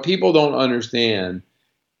 and what people don't understand,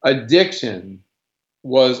 addiction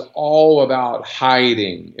was all about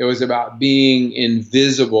hiding. It was about being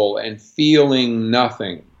invisible and feeling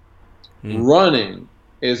nothing. Mm. Running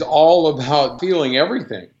is all about feeling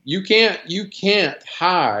everything. You can't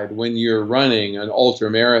hide when you're running an ultra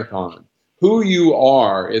marathon. Who you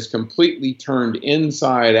are is completely turned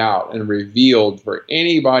inside out and revealed for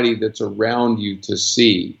anybody that's around you to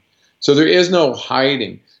see. So there is no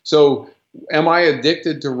hiding. So am I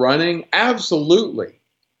addicted to running? Absolutely.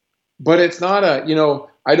 But it's not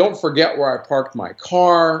I don't forget where I parked my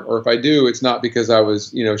car, or if I do, it's not because I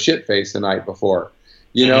was, shit-faced the night before.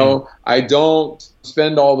 I don't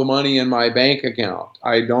spend all the money in my bank account.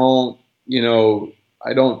 I don't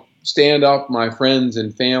stand up my friends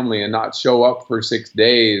and family and not show up for 6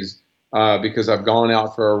 days because I've gone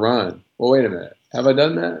out for a run. Well, wait a minute. Have I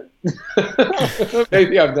done that?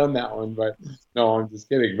 Maybe I've done that one, but no, I'm just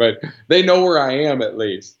kidding. But they know where I am at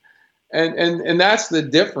least. And that's the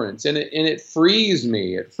difference. And it frees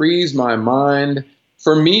me. It frees my mind.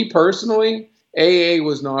 For me personally, AA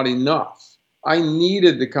was not enough. I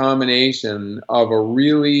needed the combination of a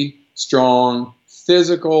really strong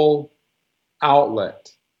physical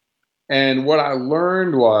outlet. And what I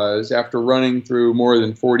learned was, after running through more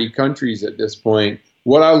than 40 countries at this point,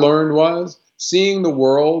 what I learned was seeing the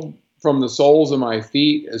world from the soles of my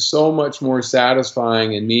feet is so much more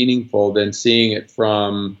satisfying and meaningful than seeing it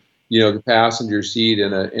from, the passenger seat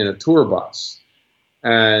in a tour bus.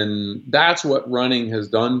 And that's what running has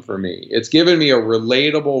done for me. It's given me a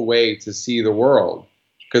relatable way to see the world,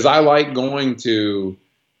 because I like going to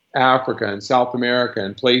Africa and South America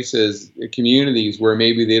and places, communities where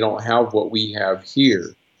maybe they don't have what we have here.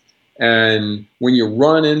 And when you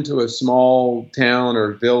run into a small town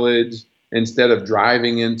or village, instead of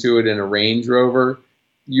driving into it in a Range Rover,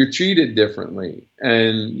 you're treated differently.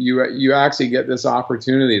 And you actually get this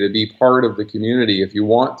opportunity to be part of the community if you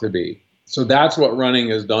want to be. So that's what running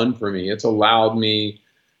has done for me. It's allowed me,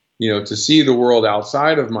 to see the world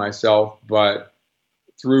outside of myself, but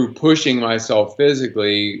through pushing myself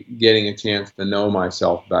physically, getting a chance to know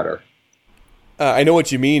myself better. I know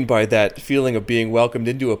what you mean by that feeling of being welcomed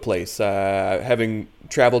into a place. Having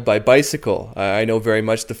traveled by bicycle, I know very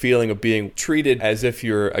much the feeling of being treated as if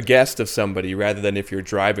you're a guest of somebody rather than if you're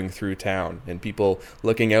driving through town, and people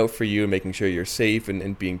looking out for you, making sure you're safe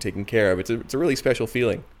and being taken care of. It's a really special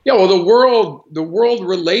feeling. Yeah, well, the world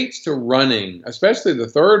relates to running, especially the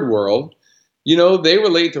third world. They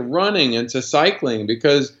relate to running and to cycling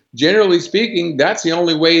because, generally speaking, that's the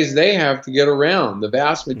only ways they have to get around. The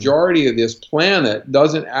vast majority of this planet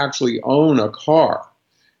doesn't actually own a car.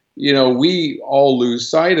 We all lose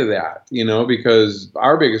sight of that, because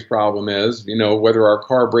our biggest problem is, whether our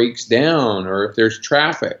car breaks down or if there's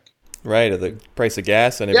traffic. Right, or the price of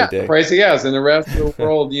gas on every day. The price of gas. And the rest of the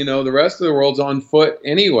world, the rest of the world's on foot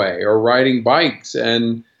anyway or riding bikes.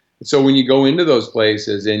 And so when you go into those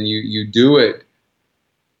places and you do it,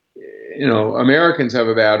 Americans have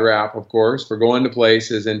a bad rap, of course, for going to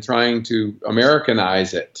places and trying to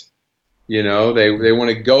Americanize it. They want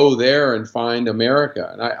to go there and find America.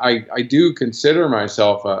 And I do consider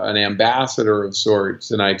myself an ambassador of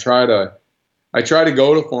sorts. And I try to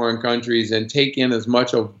go to foreign countries and take in as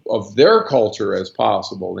much of their culture as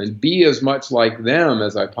possible and be as much like them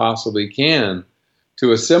as I possibly can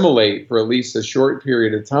to assimilate for at least a short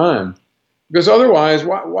period of time. Because otherwise,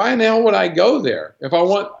 why in the hell would I go there? If I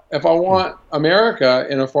want America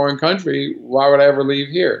in a foreign country, why would I ever leave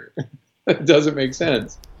here? It doesn't make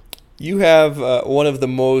sense. You have one of the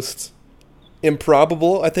most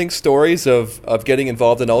improbable, I think, stories of getting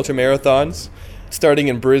involved in ultramarathons, starting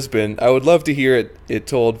in Brisbane. I would love to hear it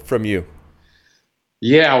told from you.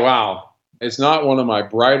 Yeah, wow. It's not one of my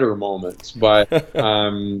brighter moments, but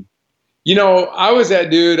I was that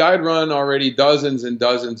dude. I'd run already dozens and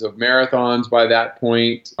dozens of marathons by that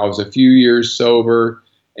point. I was a few years sober,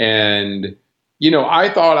 and I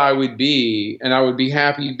thought I would be, and I would be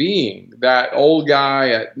happy being, that old guy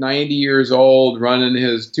at 90 years old running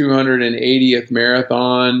his 280th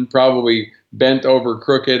marathon, probably bent over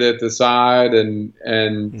crooked at the side and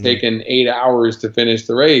taking 8 hours to finish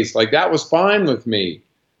the race. Like, that was fine with me.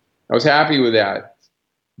 I was happy with that.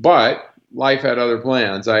 But life had other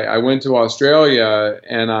plans. I went to Australia,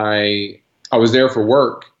 and I was there for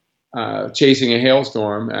work, chasing a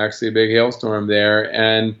hailstorm, actually a big hailstorm there.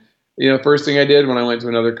 And first thing I did when I went to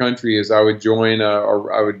another country is I would join,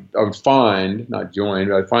 I'd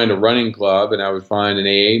find a running club, and I would find an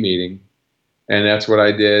AA meeting. And that's what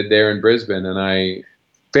I did there in Brisbane. And I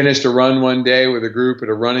finished a run one day with a group at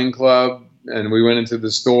a running club, and we went into the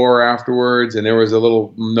store afterwards, and there was a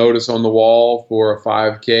little notice on the wall for a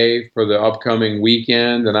 5K for the upcoming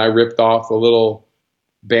weekend. And I ripped off the little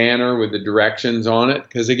banner with the directions on it.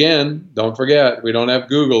 Because again, don't forget, we don't have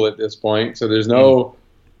Google at this point. So there's no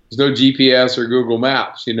GPS or Google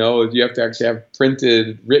Maps, you have to actually have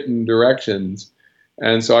printed, written directions.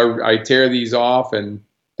 And so I tear these off, and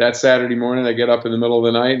that Saturday morning I get up in the middle of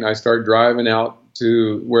the night and I start driving out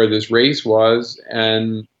to where this race was.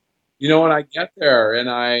 And, when I get there, and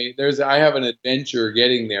I have an adventure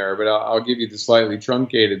getting there, but I'll give you the slightly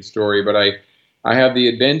truncated story. But I have the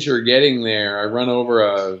adventure getting there. I run over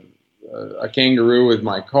a kangaroo with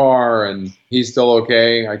my car, and he's still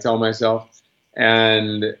okay, I tell myself.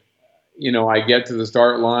 And, I get to the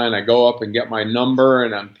start line, I go up and get my number,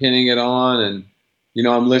 and I'm pinning it on, and,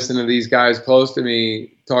 I'm listening to these guys close to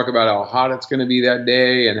me talk about how hot it's going to be that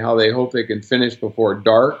day and how they hope they can finish before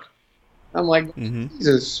dark. I'm like,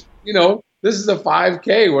 Jesus, this is a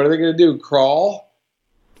 5K. What are they going to do? Crawl?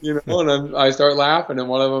 And I start laughing, and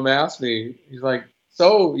one of them asked me, he's like,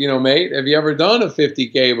 so, mate, have you ever done a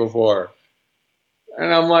 50K before?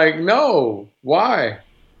 And I'm like, no, why?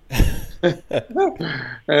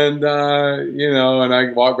 And and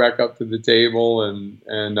I walk back up to the table,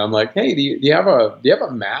 and I'm like, "Hey, do you have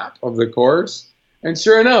a map of the course?" And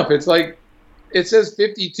sure enough, it's like it says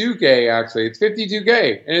 52K. Actually, it's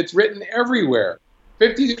 52K, and it's written everywhere.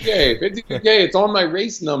 52K, 52K. It's on my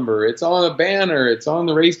race number. It's on a banner. It's on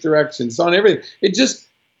the race directions. It's on everything.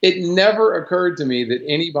 It never occurred to me that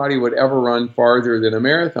anybody would ever run farther than a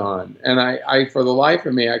marathon. And I, for the life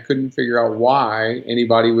of me, I couldn't figure out why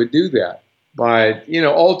anybody would do that. But,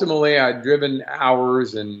 ultimately I'd driven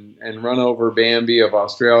hours and run over Bambi of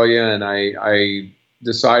Australia. And I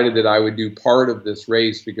decided that I would do part of this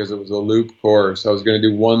race because it was a loop course. I was going to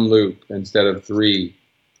do one loop instead of three.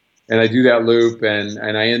 And I do that loop, and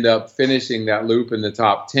I end up finishing that loop in the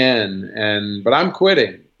top 10. But I'm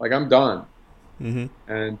quitting. Like, I'm done.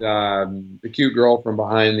 Mm-hmm. And the cute girl from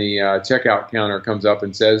behind the checkout counter comes up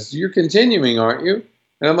and says, "You're continuing, aren't you?"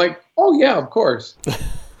 And I'm like, "Oh, yeah, of course."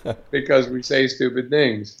 Because we say stupid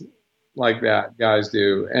things like that, guys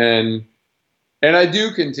do. And I do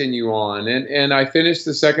continue on. And I finished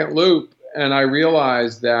the second loop, and I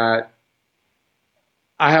realized that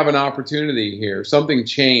I have an opportunity here. Something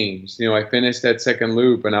changed. I finished that second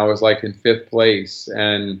loop, and I was like in fifth place.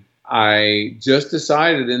 And I just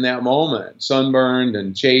decided in that moment, sunburned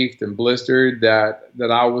and chafed and blistered, that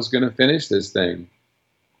I was going to finish this thing.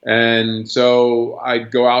 And so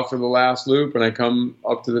I'd go out for the last loop, and I come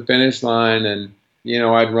up to the finish line, and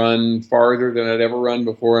I'd run farther than I'd ever run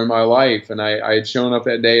before in my life. And I had shown up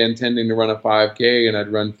that day intending to run a 5K, and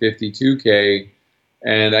I'd run 52K,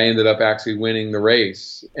 and I ended up actually winning the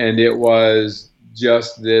race. And it was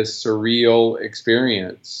just this surreal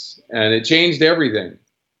experience, and it changed everything.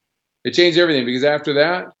 It changed everything, because after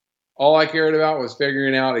that, all I cared about was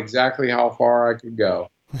figuring out exactly how far I could go.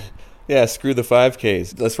 Yeah, screw the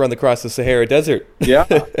 5Ks. Let's run across the Sahara Desert. Yeah.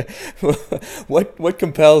 What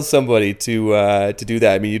compels somebody to do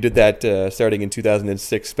that? I mean, you did that starting in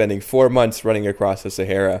 2006, spending 4 months running across the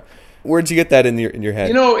Sahara. Where'd you get that in your head?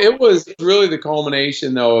 It was really the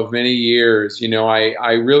culmination, though, of many years.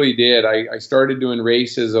 I really did. I started doing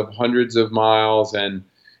races of hundreds of miles and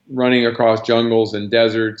running across jungles and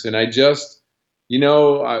deserts. And I just,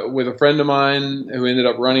 with a friend of mine who ended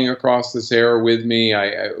up running across the Sahara with me,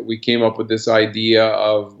 we came up with this idea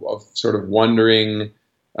of sort of wondering.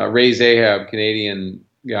 Ray Zahab, Canadian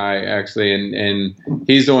guy, actually, and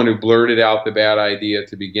he's the one who blurted out the bad idea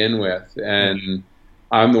to begin with. And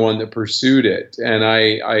I'm the one that pursued it. And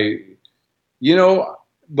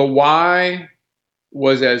the why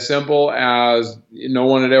was as simple as no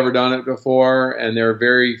one had ever done it before, and there are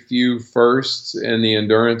very few firsts in the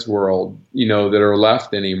endurance world, that are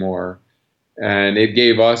left anymore. And it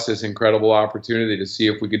gave us this incredible opportunity to see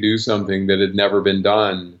if we could do something that had never been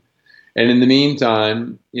done. And in the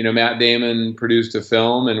meantime, Matt Damon produced a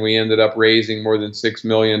film, and we ended up raising more than $6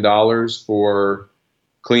 million for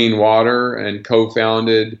clean water, and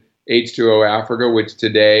co-founded H2O Africa, which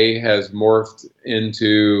today has morphed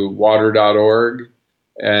into water.org.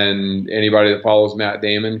 And anybody that follows Matt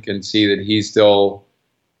Damon can see that he's still,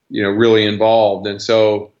 really involved. And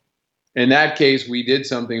so in that case, we did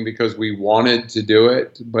something because we wanted to do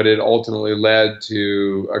it, but it ultimately led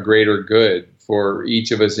to a greater good for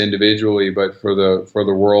each of us individually, but for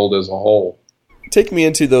the world as a whole. Take me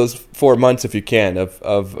into those 4 months, if you can, of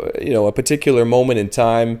a particular moment in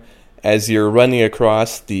time as you're running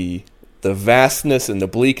across the vastness and the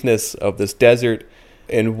bleakness of this desert,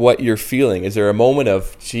 and what you're feeling. Is there a moment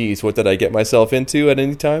of, geez, what did I get myself into at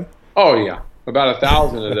any time? Oh yeah, about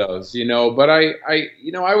 1,000 of those. But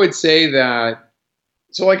I would say that.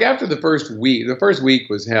 So like after the first week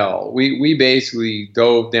was hell. We basically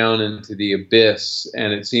dove down into the abyss,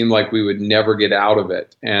 and it seemed like we would never get out of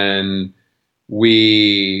it. And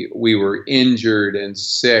we were injured and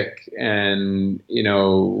sick, and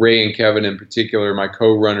Ray and Kevin in particular, my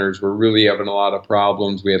co-runners, were really having a lot of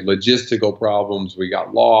problems. We had logistical problems. We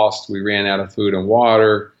got lost. We ran out of food and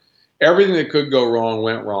water. Everything that could go wrong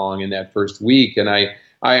went wrong in that first week. And I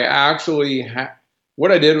actually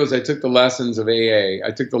what I did was I took the lessons of AA.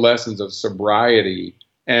 I took the lessons of sobriety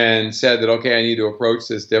and said that, okay, I need to approach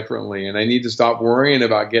this differently, and I need to stop worrying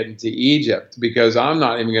about getting to Egypt, because I'm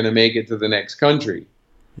not even going to make it to the next country.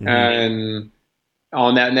 Mm-hmm. And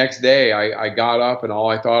on that next day, I got up, and all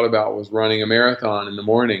I thought about was running a marathon in the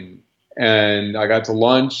morning. And I got to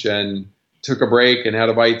lunch and took a break and had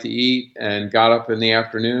a bite to eat, and got up in the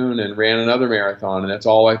afternoon and ran another marathon. And that's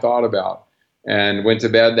all I thought about. And went to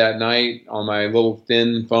bed that night on my little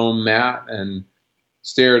thin foam mat and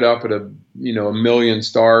stared up at a million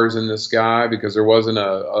stars in the sky, because there wasn't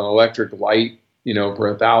an electric light, for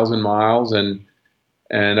 1,000 miles. And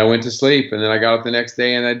And I went to sleep, and then I got up the next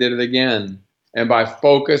day and I did it again. And by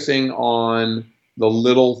focusing on the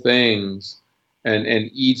little things and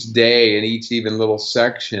each day and each even little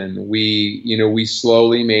section, we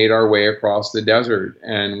slowly made our way across the desert,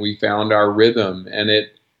 and we found our rhythm. And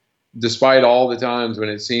it, despite all the times when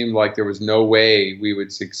it seemed like there was no way we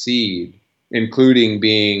would succeed, including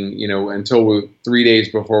being, until 3 days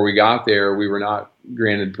before we got there, we were not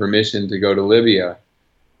granted permission to go to Libya.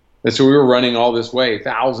 And so we were running all this way,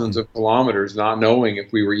 thousands of kilometers, not knowing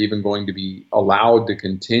if we were even going to be allowed to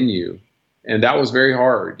continue. And that was very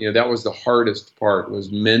hard. That was the hardest part,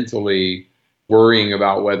 was mentally worrying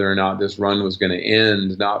about whether or not this run was going to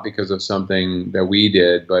end, not because of something that we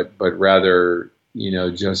did, but rather,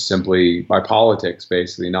 just simply by politics,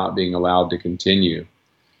 basically not being allowed to continue.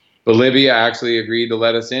 But Libya actually agreed to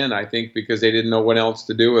let us in, I think, because they didn't know what else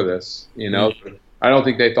to do with us. I don't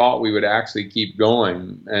think they thought we would actually keep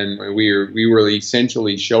going. And we were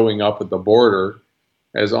essentially showing up at the border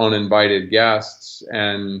as uninvited guests.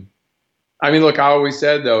 And I mean, look, I always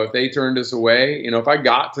said, though, if they turned us away, if I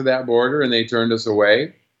got to that border and they turned us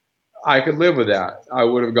away, I could live with that. I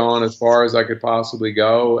would have gone as far as I could possibly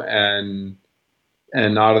go and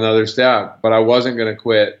not another step. But I wasn't going to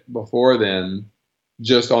quit before then,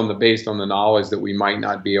 just based on the knowledge that we might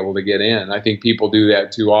not be able to get in. I think people do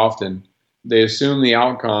that too often. They assume the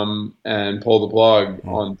outcome and pull the plug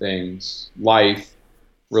on things, life,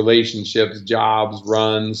 relationships, jobs,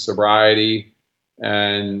 runs, sobriety.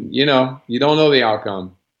 And, you don't know the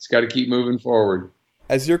outcome. It's got to keep moving forward.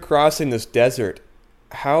 As you're crossing this desert,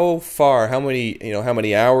 how far, how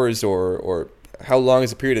many hours or how long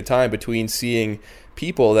is a period of time between seeing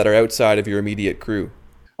people that are outside of your immediate crew?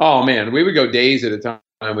 Oh, man, we would go days at a time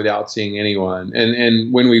without seeing anyone.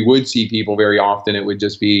 And when we would see people very often, it would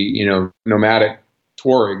just be, nomadic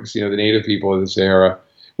Tuaregs, the native people of the Sahara.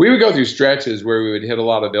 We would go through stretches where we would hit a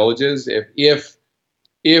lot of villages.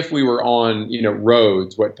 If we were on,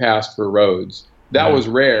 roads, what passed for roads, that was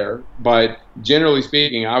rare. But generally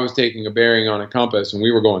speaking, I was taking a bearing on a compass and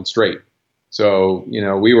we were going straight. So,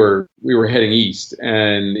 we were heading east.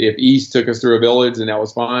 And if east took us through a village, then that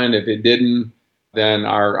was fine. If it didn't, then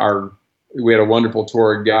we had a wonderful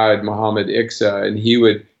tour guide, Mohammed Iksa, and he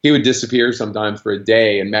would disappear sometimes for a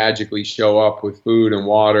day and magically show up with food and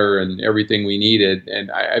water and everything we needed.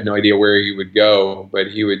 And I had no idea where he would go, but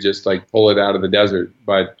he would just pull it out of the desert.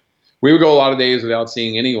 But we would go a lot of days without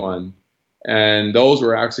seeing anyone. And those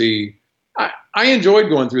were actually, I enjoyed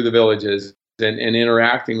going through the villages and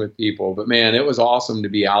interacting with people. But man, it was awesome to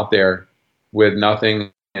be out there with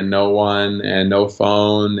nothing and no one and no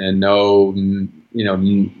phone and no,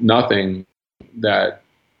 nothing that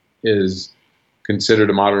is considered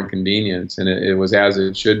a modern convenience, and it was as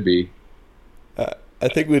it should be. I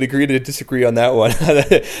think we'd agree to disagree on that one.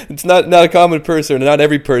 It's not a common person, not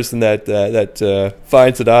every person that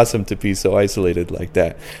finds it awesome to be so isolated like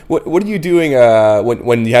that. What are you doing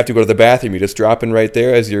when you have to go to the bathroom? You just dropping right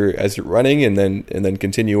there as you're running, and then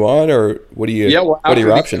continue on, or what are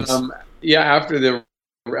your options? After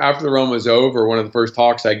the run was over, one of the first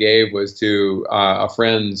talks I gave was to a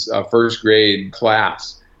friend's first grade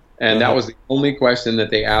class. And that was the only question that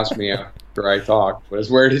they asked me after I talked,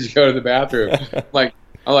 was, where did you go to the bathroom?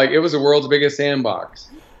 I'm like, it was the world's biggest sandbox,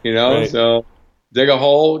 Right. So dig a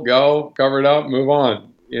hole, go, cover it up, move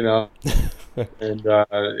on, And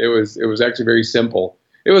it was actually very simple.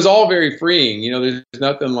 It was all very freeing. There's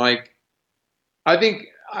nothing like, I think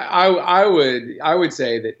I would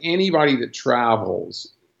say that anybody that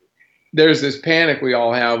travels, there's this panic we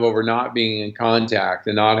all have over not being in contact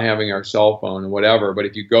and not having our cell phone and whatever. But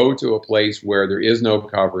if you go to a place where there is no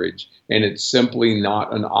coverage and it's simply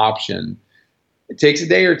not an option, it takes a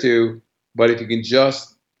day or two. But if you can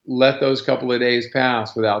just let those couple of days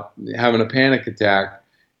pass without having a panic attack,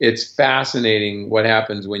 it's fascinating what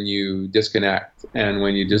happens when you disconnect and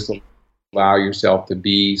when you just allow yourself to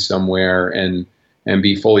be somewhere and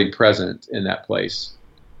be fully present in that place.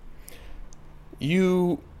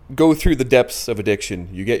 You go through the depths of addiction.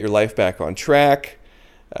 You get your life back on track.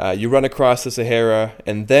 You run across the Sahara,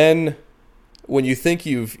 and then when you think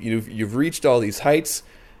you've reached all these heights,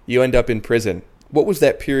 you end up in prison. What was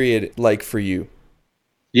that period like for you?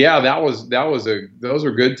 Yeah, those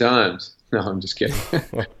were good times. No, I'm just kidding.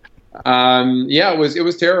 It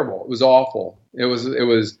was terrible. It was awful. It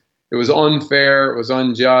was unfair. It was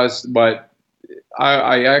unjust. But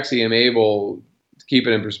I actually am able to keep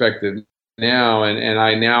it in perspective now, and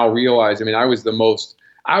I now realize, I was the most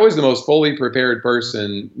fully prepared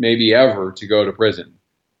person maybe ever to go to prison.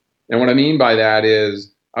 And what I mean by that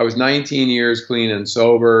is I was 19 years clean and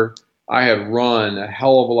sober. I had run a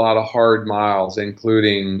hell of a lot of hard miles,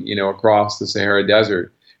 including, across the Sahara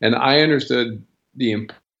Desert. And I understood the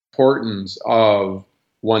importance of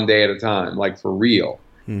one day at a time, like for real.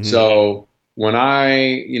 Mm-hmm. So when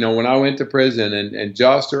I went to prison, and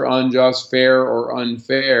just or unjust, fair or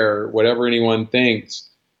unfair, whatever anyone thinks,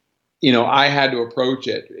 I had to approach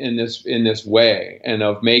it in this way, and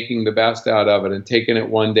of making the best out of it and taking it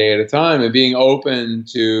one day at a time and being open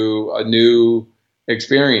to a new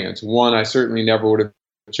experience. One I certainly never would have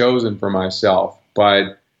chosen for myself,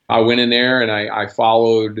 but I went in there and I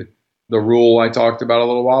followed the rule I talked about a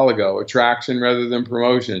little while ago: attraction rather than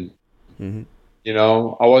promotion. Mm-hmm.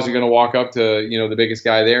 I wasn't going to walk up to, the biggest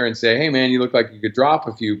guy there and say, "Hey man, you look like you could drop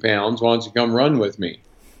a few pounds. Why don't you come run with me?"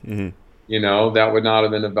 Mm-hmm. That would not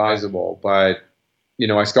have been advisable. But,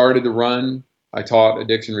 I started to run. I taught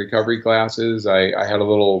addiction recovery classes. I had a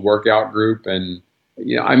little workout group, and,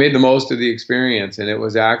 I made the most of the experience, and it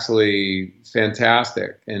was actually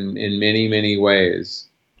fantastic in many, many ways.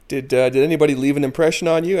 Did anybody leave an impression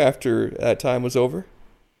on you after that time was over?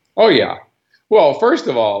 Oh, yeah. Well, first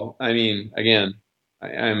of all, I mean, again, I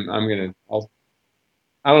don't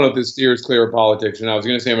know if this steers clear of politics, and I was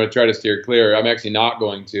going to say I'm going to try to steer clear. I'm actually not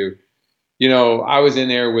going to. I was in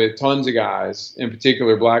there with tons of guys, in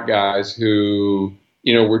particular black guys, who,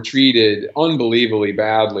 were treated unbelievably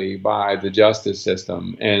badly by the justice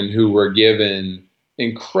system, and who were given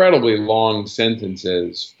incredibly long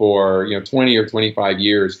sentences for, 20 or 25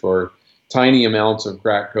 years for tiny amounts of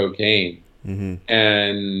crack cocaine. Mm-hmm.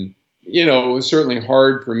 And, it was certainly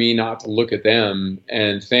hard for me not to look at them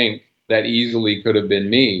and think that easily could have been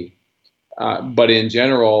me. But in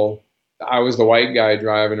general, I was the white guy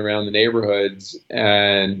driving around the neighborhoods,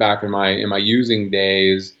 and back in my using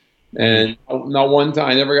days, and not one time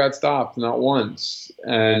I never got stopped, not once.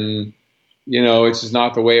 And it's just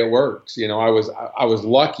not the way it works. I was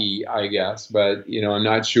lucky, I guess, but I'm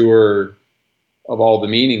not sure of all the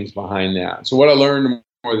meanings behind that. So what I learned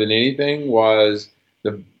more than anything was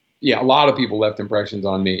a lot of people left impressions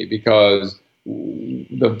on me, because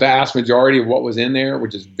the vast majority of what was in there were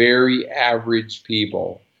just very average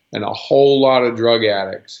people, and a whole lot of drug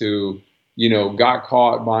addicts who, got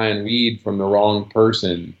caught buying weed from the wrong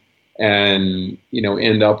person, and,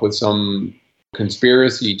 end up with some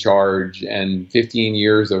conspiracy charge and 15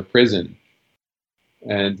 years of prison.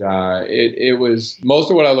 And it was,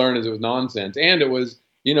 most of what I learned is it was nonsense. And it was,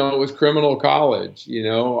 it was criminal college.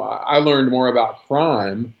 I learned more about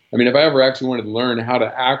crime. I mean, if I ever actually wanted to learn how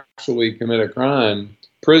to actually commit a crime,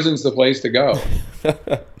 prison's the place to go.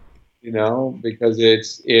 Because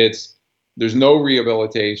there's no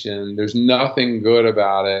rehabilitation. There's nothing good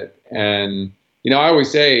about it. And, I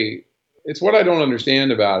always say, it's what I don't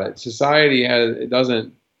understand about it. Society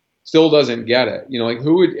still doesn't get it.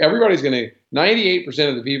 Everybody's going to, 98%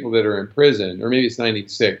 of the people that are in prison, or maybe it's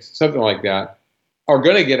 96, something like that, are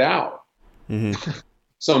going to get out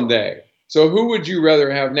someday. So who would you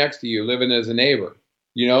rather have next to you living as a neighbor?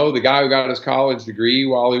 The guy who got his college degree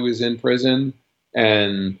while he was in prison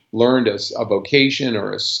and learned a vocation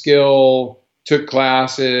or a skill, took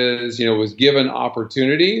classes, was given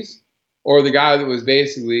opportunities, or the guy that was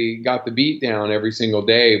basically got the beat down every single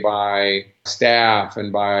day by staff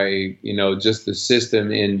and by, just the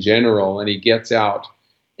system in general, and he gets out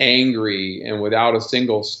angry and without a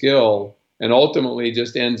single skill, and ultimately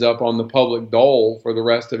just ends up on the public dole for the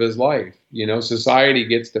rest of his life. Society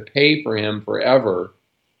gets to pay for him forever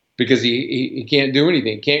because he can't do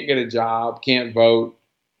anything, can't get a job, can't vote,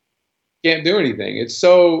 can't do anything. It's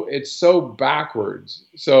so backwards.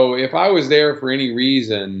 So if I was there for any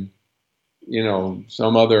reason,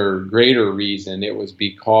 some other greater reason, it was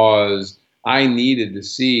because I needed to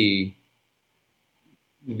see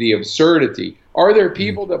the absurdity. Are there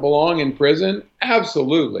people that belong in prison?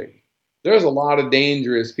 Absolutely. There's a lot of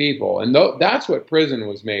dangerous people, and that's what prison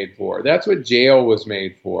was made for. That's what jail was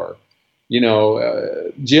made for.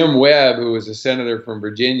 Jim Webb, who was a senator from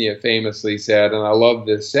Virginia, famously said, and I love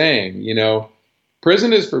this saying,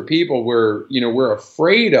 prison is for people we're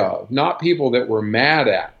afraid of, not people that we're mad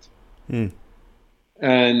at. Mm.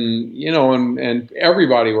 And, and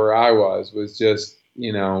everybody where I was just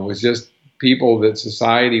people that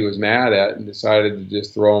society was mad at and decided to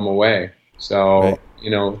just throw them away. So, right.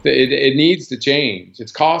 It needs to change.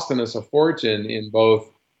 It's costing us a fortune in both,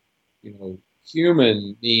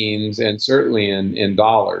 human means and certainly in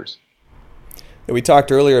dollars. And we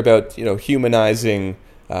talked earlier about, humanizing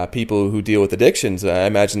people who deal with addictions. I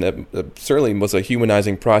imagine that certainly was a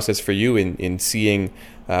humanizing process for you in seeing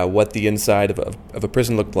what the inside of a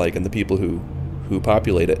prison looked like and the people who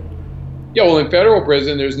populate it. Yeah, well, in federal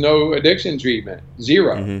prison, there's no addiction treatment.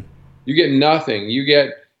 Zero. Mm-hmm. You get nothing. You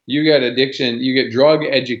you get addiction, you get drug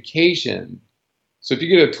education. So if you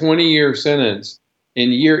get a 20-year sentence,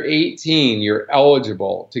 in year 18, you're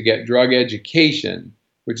eligible to get drug education,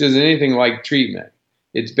 which isn't anything like treatment.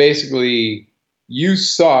 It's basically, you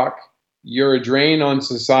suck, you're a drain on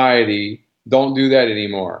society, don't do that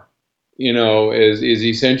anymore, is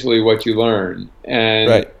essentially what you learn. And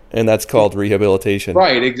right. And that's called rehabilitation.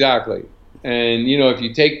 Right, exactly. And, if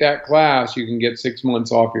you take that class, you can get 6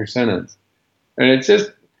 months off your sentence. And it's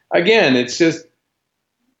just, again,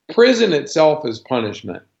 prison itself is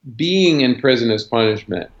punishment. Being in prison is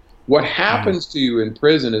punishment. What happens to you in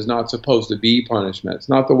prison is not supposed to be punishment. It's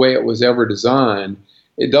not the way it was ever designed.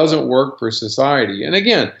 It doesn't work for society. And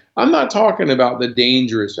again, I'm not talking about the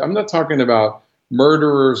dangerous. I'm not talking about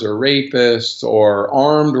murderers or rapists or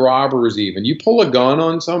armed robbers even. You pull a gun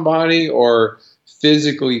on somebody or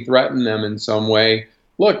physically threaten them in some way,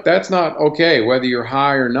 look, that's not okay, whether you're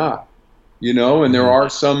high or not. And there are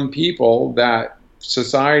some people that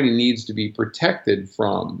society needs to be protected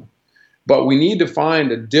from. But we need to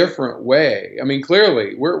find a different way. I mean,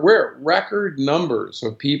 clearly, we're at record numbers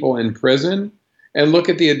of people in prison. And look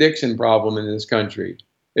at the addiction problem in this country.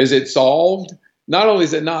 Is it solved? Not only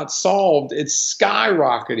is it not solved, it's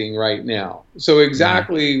skyrocketing right now. So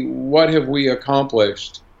exactly what have we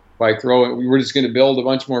accomplished by we're just going to build a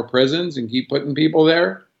bunch more prisons and keep putting people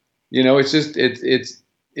there? It's just, it's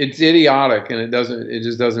idiotic, and it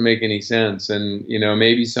just doesn't make any sense. And,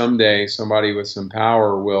 maybe someday somebody with some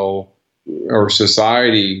power or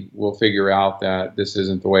society will figure out that this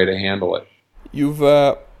isn't the way to handle it.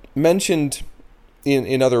 You've mentioned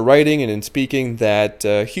in other writing and in speaking that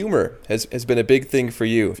humor has been a big thing for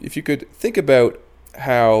you. If you could think about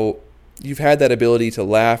how you've had that ability to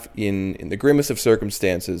laugh in the grimmest of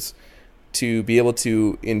circumstances, to be able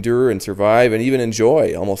to endure and survive and even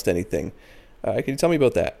enjoy almost anything. Can you tell me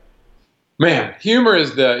about that? Man, humor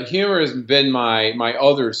has been my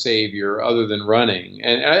other savior other than running.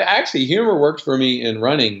 And actually, humor works for me in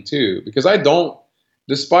running too, because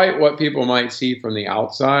despite what people might see from the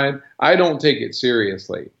outside, I don't take it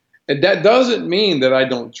seriously. And that doesn't mean that I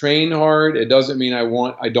don't train hard. It doesn't mean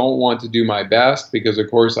I don't want to do my best, because of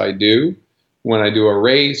course I do when I do a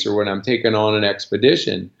race or when I'm taking on an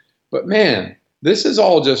expedition. But man, this is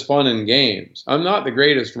all just fun and games. I'm not the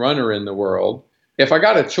greatest runner in the world. If I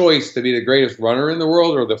got a choice to be the greatest runner in the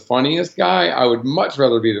world or the funniest guy, I would much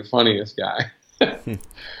rather be the funniest guy.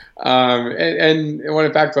 And when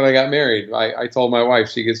I got married, I told my wife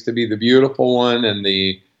she gets to be the beautiful one and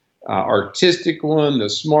the artistic one, the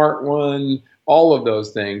smart one, all of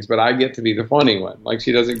those things, but I get to be the funny one. Like,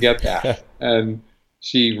 she doesn't get that. And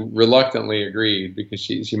she reluctantly agreed, because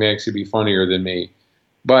she may actually be funnier than me.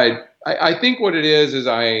 But I think what it is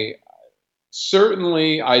I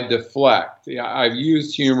deflect. I've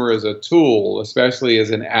used humor as a tool, especially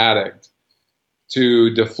as an addict,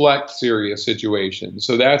 to deflect serious situations.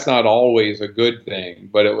 So that's not always a good thing,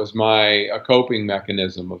 but it was a coping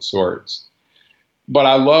mechanism of sorts. But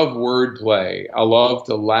I love wordplay. I love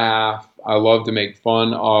to laugh. I love to make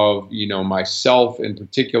fun of, myself in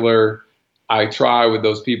particular. I try with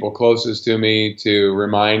those people closest to me to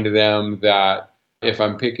remind them that if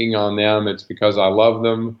I'm picking on them, it's because I love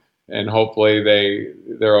them, and hopefully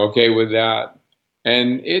they're okay with that.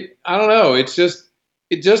 And I don't know, it just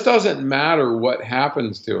doesn't matter what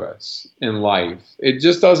happens to us in life. It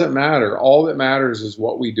just doesn't matter. All that matters is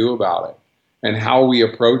what we do about it and how we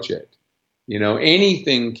approach it.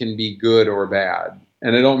 Anything can be good or bad.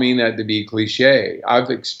 And I don't mean that to be cliche.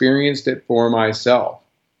 I've experienced it for myself,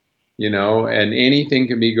 and anything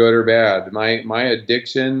can be good or bad. My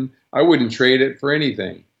addiction, I wouldn't trade it for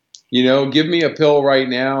anything. Give me a pill right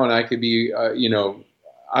now and I could be,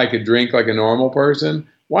 I could drink like a normal person.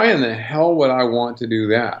 Why in the hell would I want to do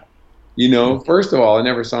that? First of all, I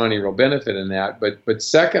never saw any real benefit in that. But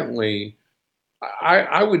secondly,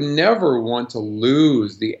 I would never want to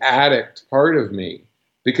lose the addict part of me,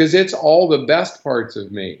 because it's all the best parts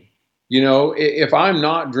of me. If I'm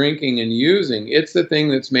not drinking and using, it's the thing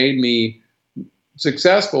that's made me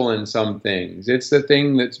successful in some things. It's the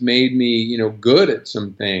thing that's made me, good at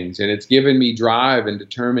some things. And it's given me drive and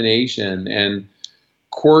determination and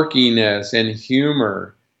quirkiness and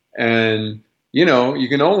humor. And, you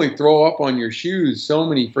can only throw up on your shoes so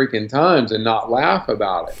many freaking times and not laugh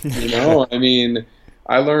about it. I mean,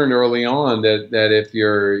 I learned early on that if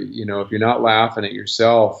you're not laughing at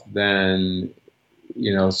yourself, then,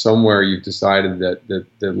 somewhere you've decided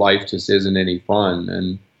that life just isn't any fun.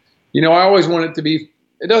 And, I always want it to be,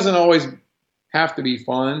 it doesn't always have to be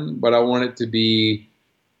fun, but I want it to be,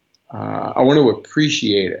 I want to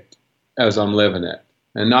appreciate it as I'm living it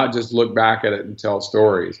and not just look back at it and tell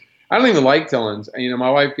stories. I don't even like telling, my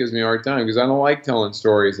wife gives me a hard time because I don't like telling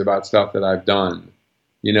stories about stuff that I've done.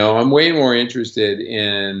 I'm way more interested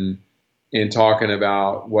in talking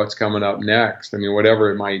about what's coming up next. I mean, whatever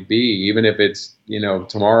it might be, even if it's,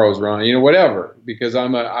 tomorrow's run, whatever, because I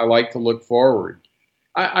like to look forward.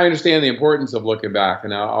 I understand the importance of looking back,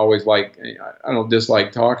 and I don't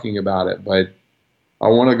dislike talking about it, but I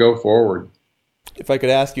want to go forward. If I could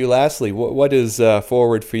ask you lastly, what is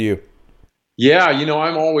forward for you? Yeah,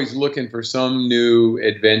 I'm always looking for some new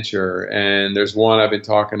adventure, and there's one I've been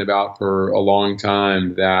talking about for a long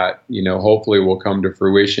time that, hopefully will come to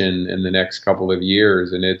fruition in the next couple of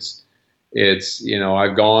years. And it's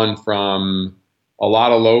I've gone from a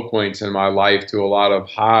lot of low points in my life to a lot of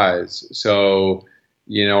highs. So,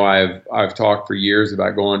 I've talked for years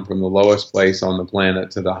about going from the lowest place on the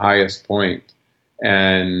planet to the highest point.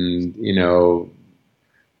 And,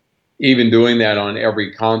 even doing that on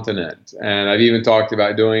every continent. And I've even talked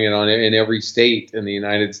about doing it in every state in the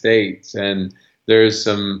United States. And there's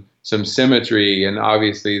some symmetry, and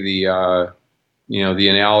obviously the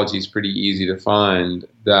analogy is pretty easy to find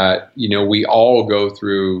that, we all go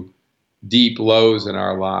through deep lows in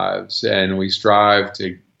our lives, and we strive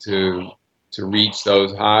to reach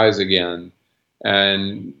those highs again.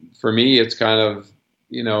 And for me, it's kind of,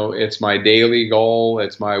 it's my daily goal.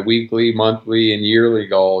 It's my weekly, monthly, and yearly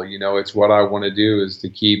goal. It's what I want to do is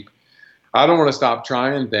I don't want to stop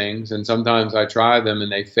trying things. And sometimes I try them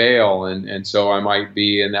and they fail. And so I might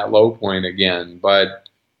be in that low point again, but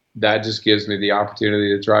that just gives me the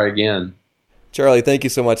opportunity to try again. Charlie, thank you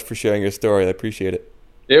so much for sharing your story. I appreciate it.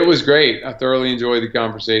 It was great. I thoroughly enjoyed the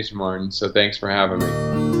conversation, Martin. So thanks for having me.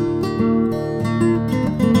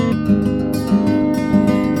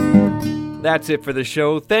 That's it for the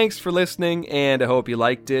show. Thanks for listening, and I hope you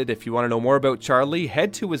liked it. If you want to know more about Charlie,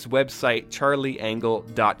 head to his website,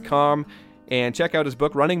 charlieangle.com, and check out his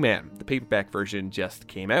book, Running Man. The paperback version just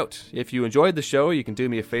came out. If you enjoyed the show, you can do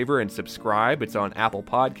me a favor and subscribe. It's on Apple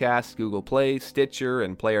Podcasts, Google Play, Stitcher,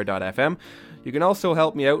 and Player.fm. You can also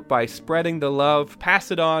help me out by spreading the love. Pass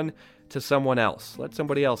it on to someone else. Let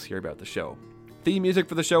somebody else hear about the show. Theme music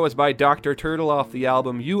for the show is by Dr. Turtle off the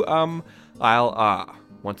album You I'll Ah.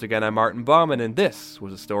 Once again, I'm Martin Bauman, and this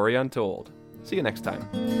was A Story Untold. See you next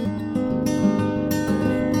time.